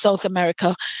 north of South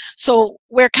America. So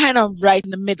we're kind of right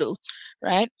in the middle,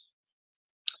 right?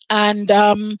 And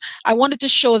I wanted to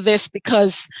show this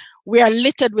because we are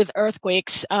littered with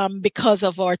earthquakes because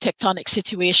of our tectonic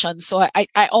situation. So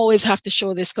I always have to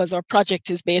show this because our project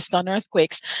is based on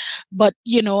earthquakes. But,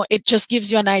 it just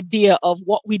gives you an idea of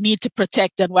what we need to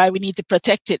protect and why we need to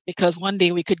protect it, because one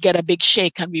day we could get a big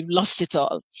shake and we've lost it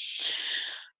all.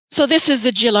 So this is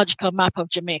the geological map of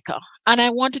Jamaica. And I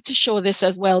wanted to show this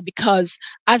as well because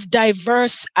as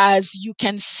diverse as you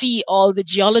can see, all the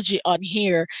geology on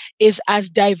here is as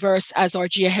diverse as our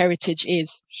geoheritage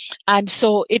is. And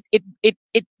so it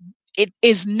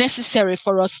is necessary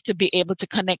for us to be able to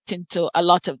connect into a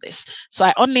lot of this. So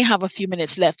I only have a few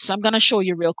minutes left, so I'm going to show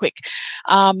you real quick.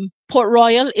 Port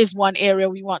Royal is one area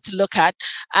we want to look at.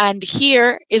 And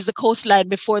here is the coastline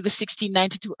before the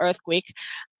 1692 earthquake.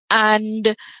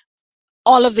 And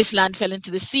all of this land fell into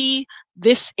the sea.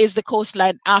 This is the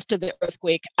coastline after the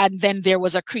earthquake. And then there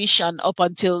was accretion up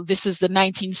until this is the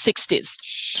 1960s.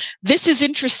 This is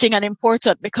interesting and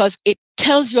important because it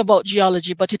tells you about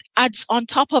geology, but it adds on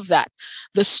top of that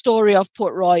the story of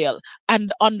Port Royal and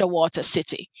the underwater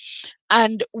city.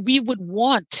 And we would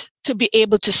want to be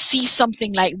able to see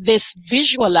something like this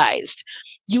visualized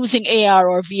using AR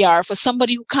or VR for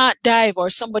somebody who can't dive, or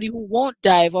somebody who won't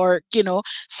dive, or,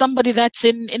 somebody that's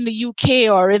in the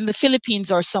UK or in the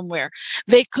Philippines or somewhere.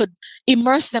 They could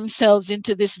immerse themselves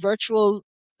into this virtual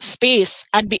space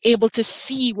and be able to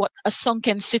see what a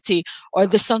sunken city or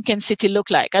the sunken city look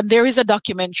like. And there is a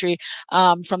documentary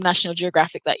from National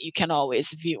Geographic that you can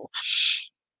always view.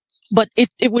 But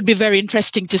it would be very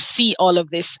interesting to see all of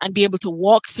this and be able to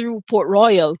walk through Port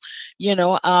Royal,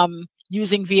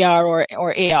 using VR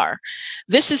or AR.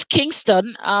 This is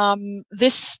Kingston.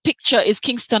 This picture is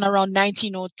Kingston around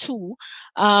 1902.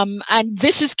 And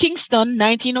this is Kingston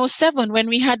 1907 when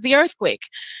we had the earthquake.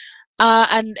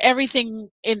 And everything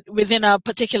within a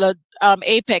particular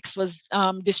apex was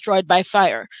destroyed by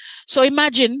fire. So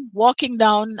imagine walking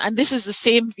down, and this is the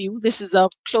same view. This is a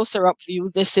closer up view.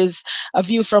 This is a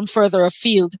view from further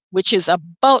afield, which is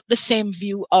about the same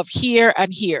view of here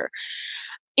and here.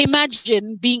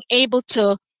 Imagine being able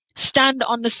to stand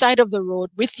on the side of the road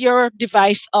with your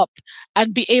device up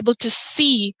and be able to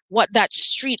see what that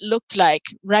street looked like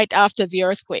right after the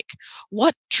earthquake.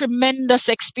 What tremendous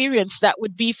experience that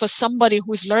would be for somebody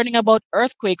who's learning about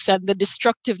earthquakes and the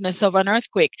destructiveness of an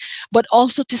earthquake, but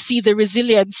also to see the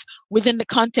resilience within the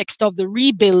context of the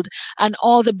rebuild and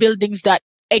all the buildings that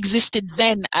existed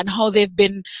then and how they've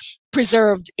been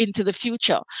preserved into the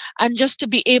future. And just to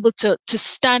be able to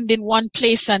stand in one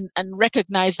place and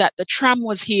recognize that the tram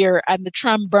was here and the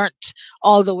tram burnt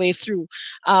all the way through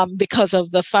because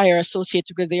of the fire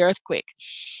associated with the earthquake.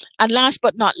 And last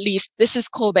but not least, this is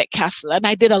Colbeck Castle. And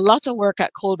I did a lot of work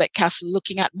at Colbeck Castle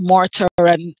looking at mortar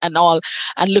and all,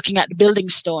 and looking at the building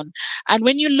stone. And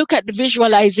when you look at the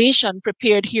visualization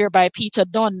prepared here by Peter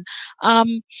Dunn,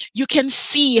 you can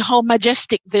see how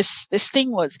majestic this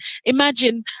thing was.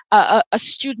 Imagine a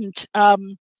student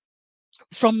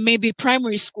from maybe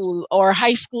primary school or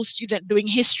high school student doing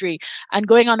history and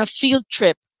going on a field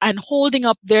trip and holding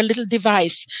up their little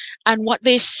device. And what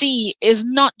they see is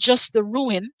not just the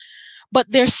ruin, but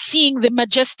they're seeing the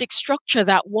majestic structure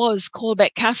that was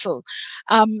Colbeck Castle.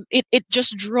 It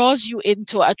just draws you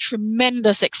into a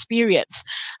tremendous experience.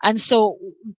 And so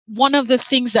one of the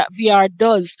things that VR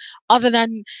does, other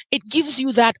than it gives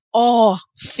you that awe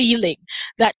feeling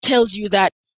that tells you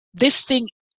that this thing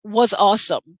was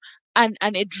awesome. And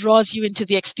it draws you into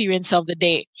the experience of the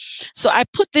day. So I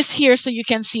put this here so you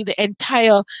can see the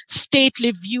entire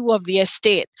stately view of the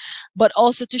estate, but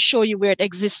also to show you where it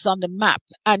exists on the map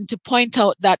and to point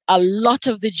out that a lot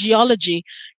of the geology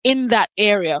in that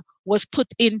area was put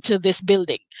into this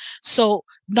building. So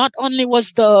not only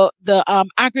was the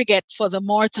aggregate for the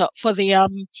mortar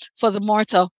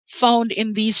found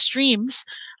in these streams,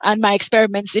 and my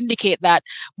experiments indicate that,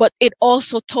 but it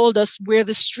also told us where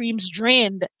the streams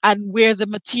drained and where the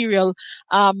material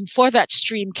for that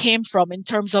stream came from in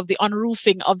terms of the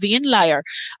unroofing of the inlier,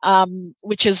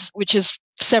 which is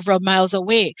several miles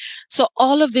away. So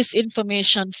all of this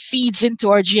information feeds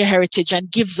into our geoheritage and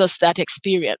gives us that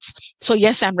experience. So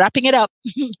yes, I'm wrapping it up.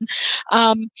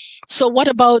 So what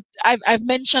about, I've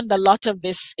mentioned a lot of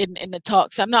this in the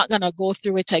talks. I'm not going to go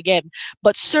through it again,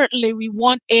 but certainly we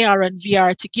want AR and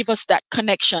VR to give us that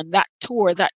connection, that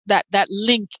tour, that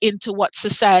link into what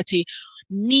society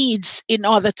needs in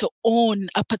order to own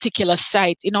a particular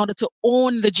site, in order to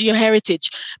own the geoheritage,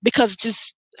 because it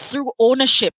is through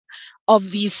ownership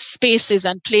of these spaces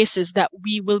and places that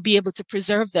we will be able to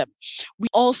preserve them. We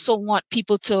also want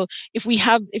people to, if we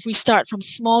start from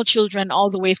small children all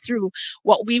the way through,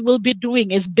 what we will be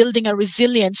doing is building a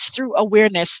resilience through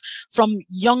awareness from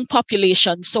young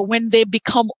populations. So when they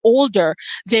become older,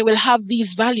 they will have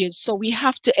these values. So we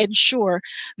have to ensure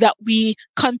that we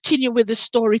continue with the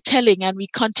storytelling and we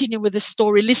continue with the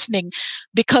story listening,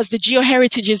 because the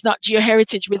geoheritage is not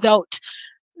geoheritage without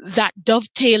that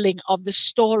dovetailing of the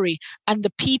story and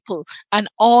the people and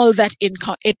all that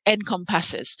it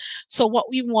encompasses. So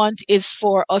what we want is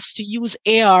for us to use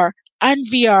AR and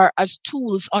VR as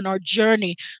tools on our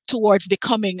journey towards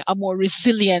becoming a more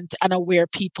resilient and aware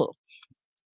people.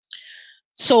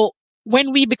 So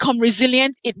when we become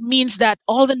resilient, it means that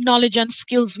all the knowledge and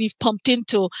skills we've pumped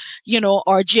into,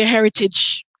 our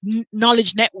geoheritage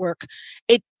knowledge network,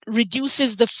 it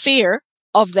reduces the fear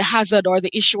of the hazard or the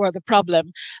issue or the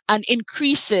problem and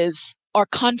increases our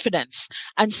confidence.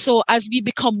 And so as we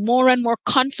become more and more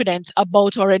confident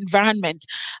about our environment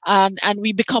and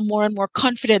we become more and more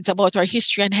confident about our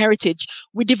history and heritage,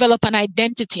 we develop an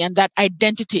identity, and that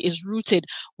identity is rooted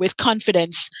with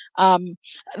confidence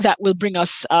that will bring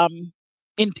us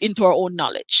into our own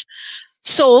knowledge.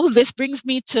 So this brings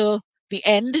me to the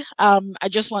end. I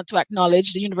just want to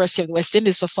acknowledge the University of the West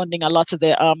Indies for funding a lot of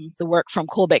the work from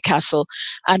Colbeck Castle,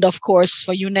 and of course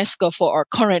for UNESCO for our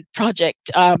current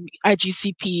project,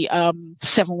 IGCP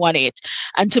 718,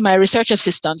 and to my research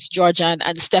assistants, Georgia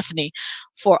and Stephanie,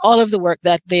 for all of the work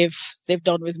that they've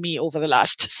done with me over the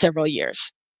last several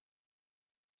years.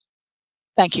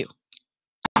 Thank you.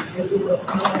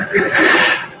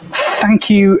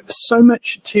 Thank you so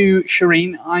much to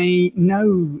Shireen. I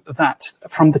know that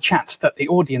from the chat that the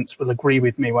audience will agree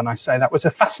with me when I say that was a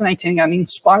fascinating and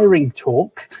inspiring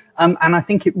talk. And I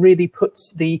think it really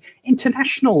puts the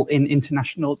international in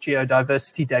International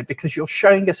Geodiversity Day, because you're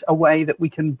showing us a way that we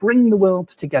can bring the world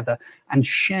together and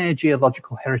share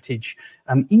geological heritage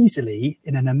easily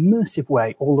in an immersive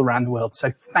way all around the world. So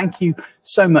thank you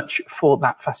so much for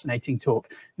that fascinating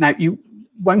talk. Now, it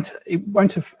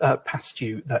won't have passed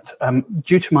you that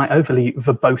due to my overly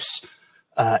verbose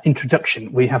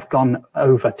introduction. We have gone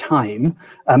over time.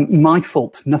 My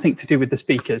fault, nothing to do with the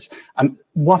speakers.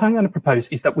 What I'm going to propose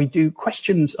is that we do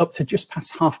questions up to just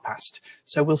past past.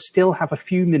 So we'll still have a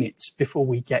few minutes before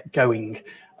we get going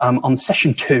on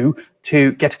session 2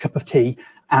 to get a cup of tea,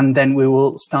 and then we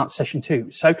will start session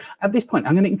 2. So at this point,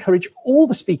 I'm going to encourage all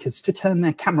the speakers to turn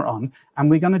their camera on, and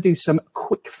we're going to do some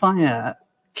quick fire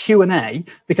Q&A,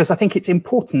 because I think it's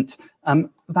important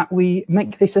that we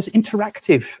make this as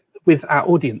interactive with our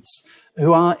audience,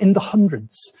 who are in the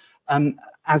hundreds,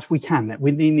 as we can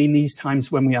within in these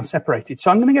times when we are separated. So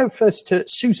I'm going to go first to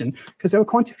Susan, because there were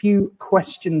quite a few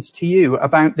questions to you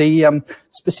about the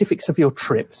specifics of your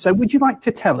trip. So would you like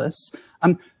to tell us,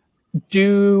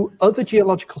 do other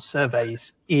geological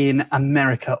surveys in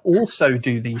America also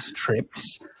do these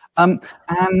trips? What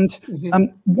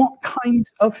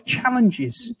kinds of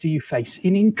challenges do you face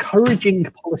in encouraging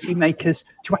policymakers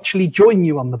to actually join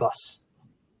you on the bus?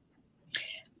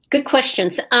 Good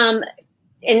questions.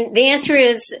 And the answer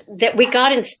is that we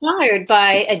got inspired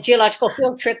by a geological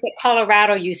field trip that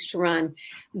Colorado used to run.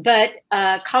 But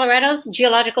Colorado's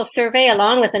Geological Survey,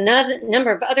 along with another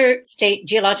number of other state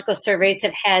geological surveys,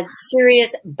 have had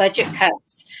serious budget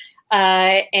cuts.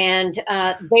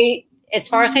 They, as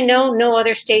far as I know, no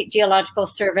other state geological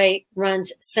survey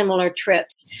runs similar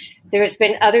trips. There's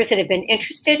been others that have been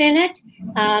interested in it,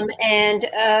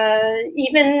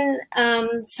 even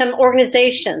some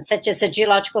organizations such as the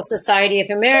Geological Society of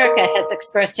America has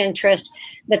expressed interest,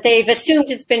 but they've assumed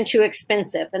it's been too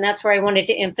expensive. And that's where I wanted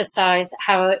to emphasize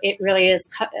how it really is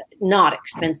not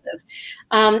expensive.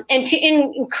 And to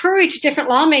encourage different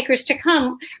lawmakers to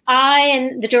come, I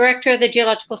and the director of the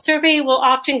Geological Survey will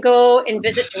often go and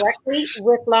visit directly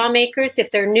with lawmakers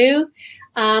if they're new.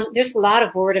 There's a lot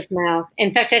of word of mouth.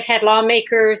 In fact, I've had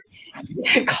lawmakers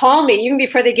call me even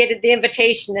before they get the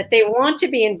invitation that they want to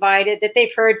be invited, that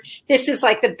they've heard this is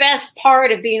like the best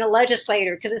part of being a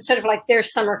legislator, because it's sort of like their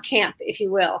summer camp, if you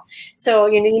will. So,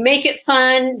 you make it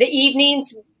fun. The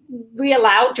evenings, we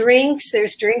allow drinks.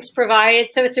 There's drinks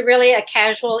provided. So it's really a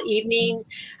casual evening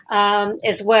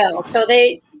as well. So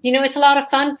it's a lot of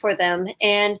fun for them.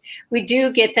 And we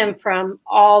do get them from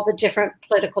all the different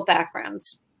political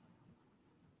backgrounds.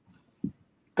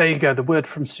 There you go. The word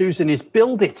from Susan is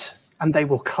build it and they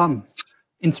will come.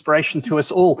 Inspiration to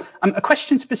us all. A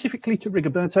question specifically to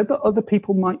Rigoberto, but other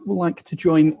people might like to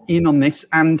join in on this.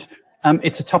 And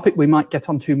it's a topic we might get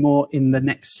onto more in the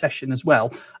next session as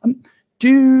well.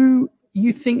 Do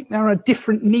you think there are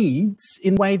different needs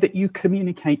in the way that you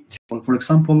communicate? For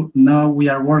example, now we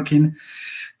are working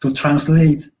to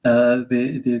translate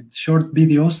the short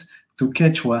videos to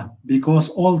Quechua, because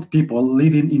old people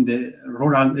living in the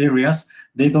rural areas,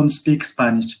 they don't speak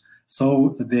Spanish.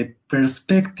 So the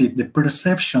perspective, the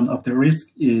perception of the risk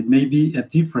may be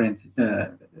different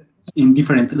in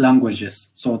different languages.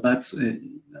 So that's,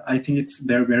 I think it's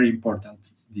very, very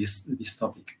important, this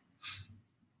topic.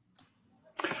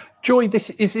 Joy,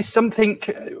 is this something,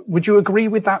 would you agree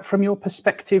with that from your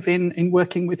perspective in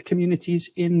working with communities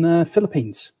in the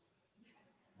Philippines?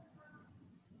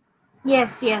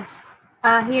 Yes.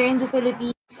 Here in the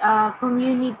Philippines,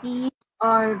 communities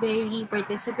are very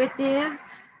participative,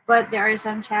 but there are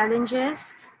some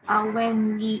challenges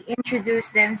when we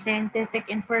introduce them scientific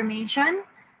information.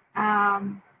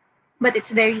 But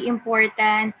it's very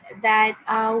important that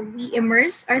we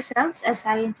immerse ourselves as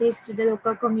scientists to the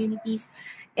local communities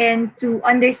and to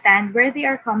understand where they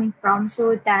are coming from,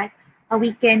 so that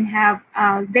we can have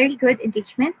very good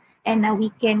engagement, and we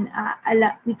can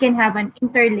have an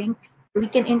interlink. We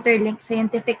can interlink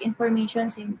scientific information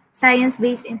and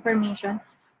science-based information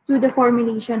to the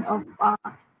formulation of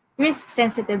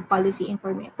risk-sensitive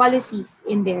policies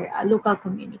in their local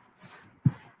communities.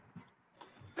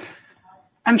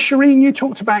 And Shireen, you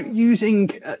talked about using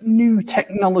new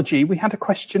technology. We had a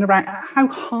question around how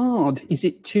hard is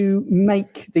it to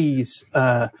make these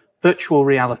virtual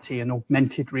reality and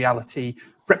augmented reality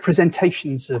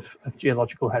representations of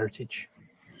geological heritage?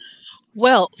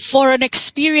 Well, for an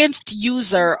experienced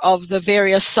user of the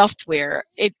various software,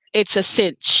 it's a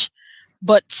cinch.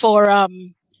 But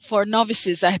for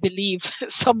novices, I believe,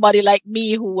 somebody like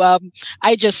me who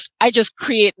I just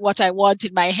create what I want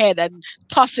in my head and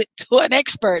toss it to an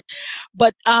expert.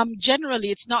 But generally,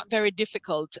 it's not very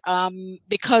difficult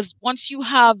because once you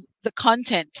have the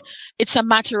content, it's a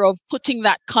matter of putting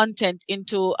that content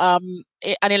into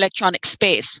an electronic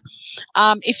space.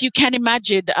 If you can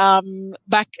imagine,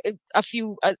 back I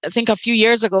think a few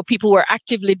years ago, people were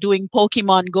actively doing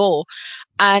Pokemon Go,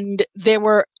 and they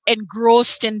were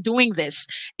engrossed in doing this.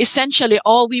 Essentially,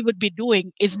 all we would be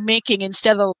doing is making,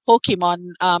 instead of a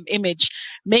Pokemon image,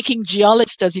 making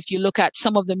geologists. If you look at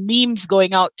some of the memes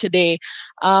going out today,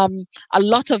 a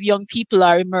lot of young people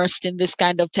are immersed in this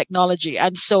kind of technology.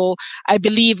 And so I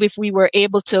believe if we were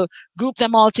able to group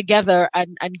them all together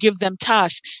and give them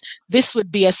tasks, this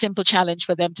would be a simple challenge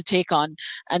for them to take on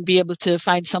and be able to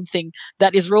find something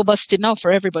that is robust enough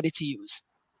for everybody to use.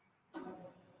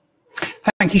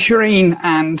 Thank you, Shireen,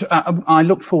 and I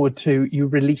look forward to you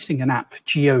releasing an app,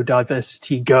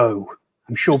 Geodiversity Go.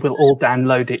 I'm sure we'll all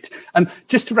download it.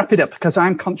 Just to wrap it up, because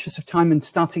I'm conscious of time and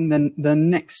starting the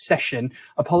next session,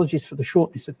 apologies for the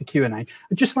shortness of the Q&A. I'd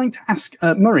just like to ask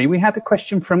Murray, we had a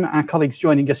question from our colleagues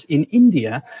joining us in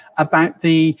India about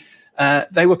the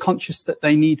they were conscious that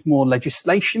they need more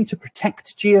legislation to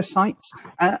protect geosites.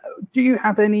 Do you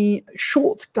have any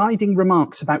short guiding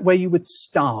remarks about where you would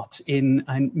start in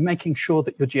making sure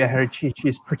that your geoheritage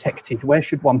is protected? Where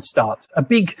should one start? A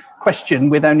big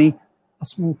question with only a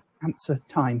small answer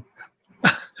time.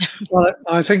 Well,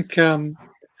 I think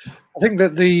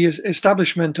that the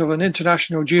establishment of an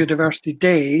International Geodiversity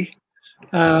Day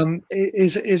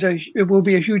it will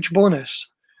be a huge bonus.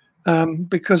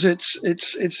 Because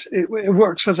it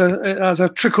works as a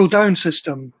trickle down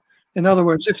system. In other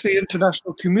words, if the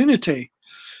international community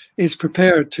is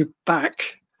prepared to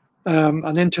back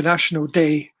an international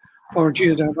day for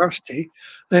geodiversity,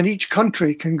 then each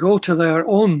country can go to their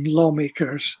own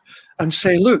lawmakers and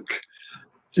say, look,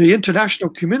 the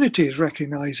international community is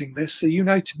recognizing this. The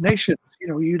United Nations,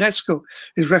 UNESCO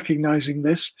is recognizing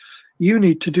this. You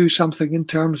need to do something in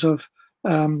terms of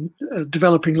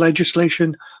developing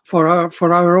legislation for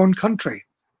our own country.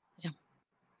 Yeah.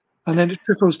 And then it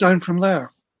trickles down from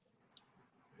there.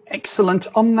 Excellent.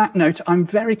 On that note, I'm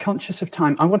very conscious of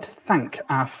time. I want to thank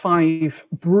our 5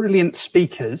 brilliant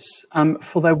speakers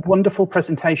for their wonderful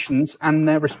presentations and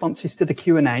their responses to the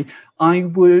Q&A. I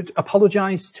would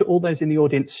apologise to all those in the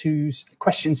audience whose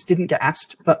questions didn't get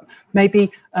asked, but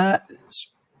maybe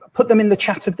put them in the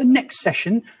chat of the next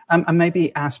session, and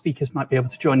maybe our speakers might be able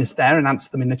to join us there and answer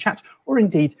them in the chat, or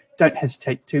indeed don't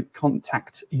hesitate to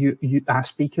contact our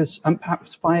speakers,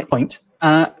 perhaps via point.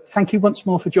 Thank you once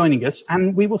more for joining us,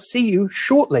 and we will see you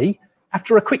shortly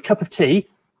after a quick cup of tea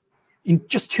in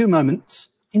just 2 moments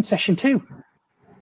in session 2.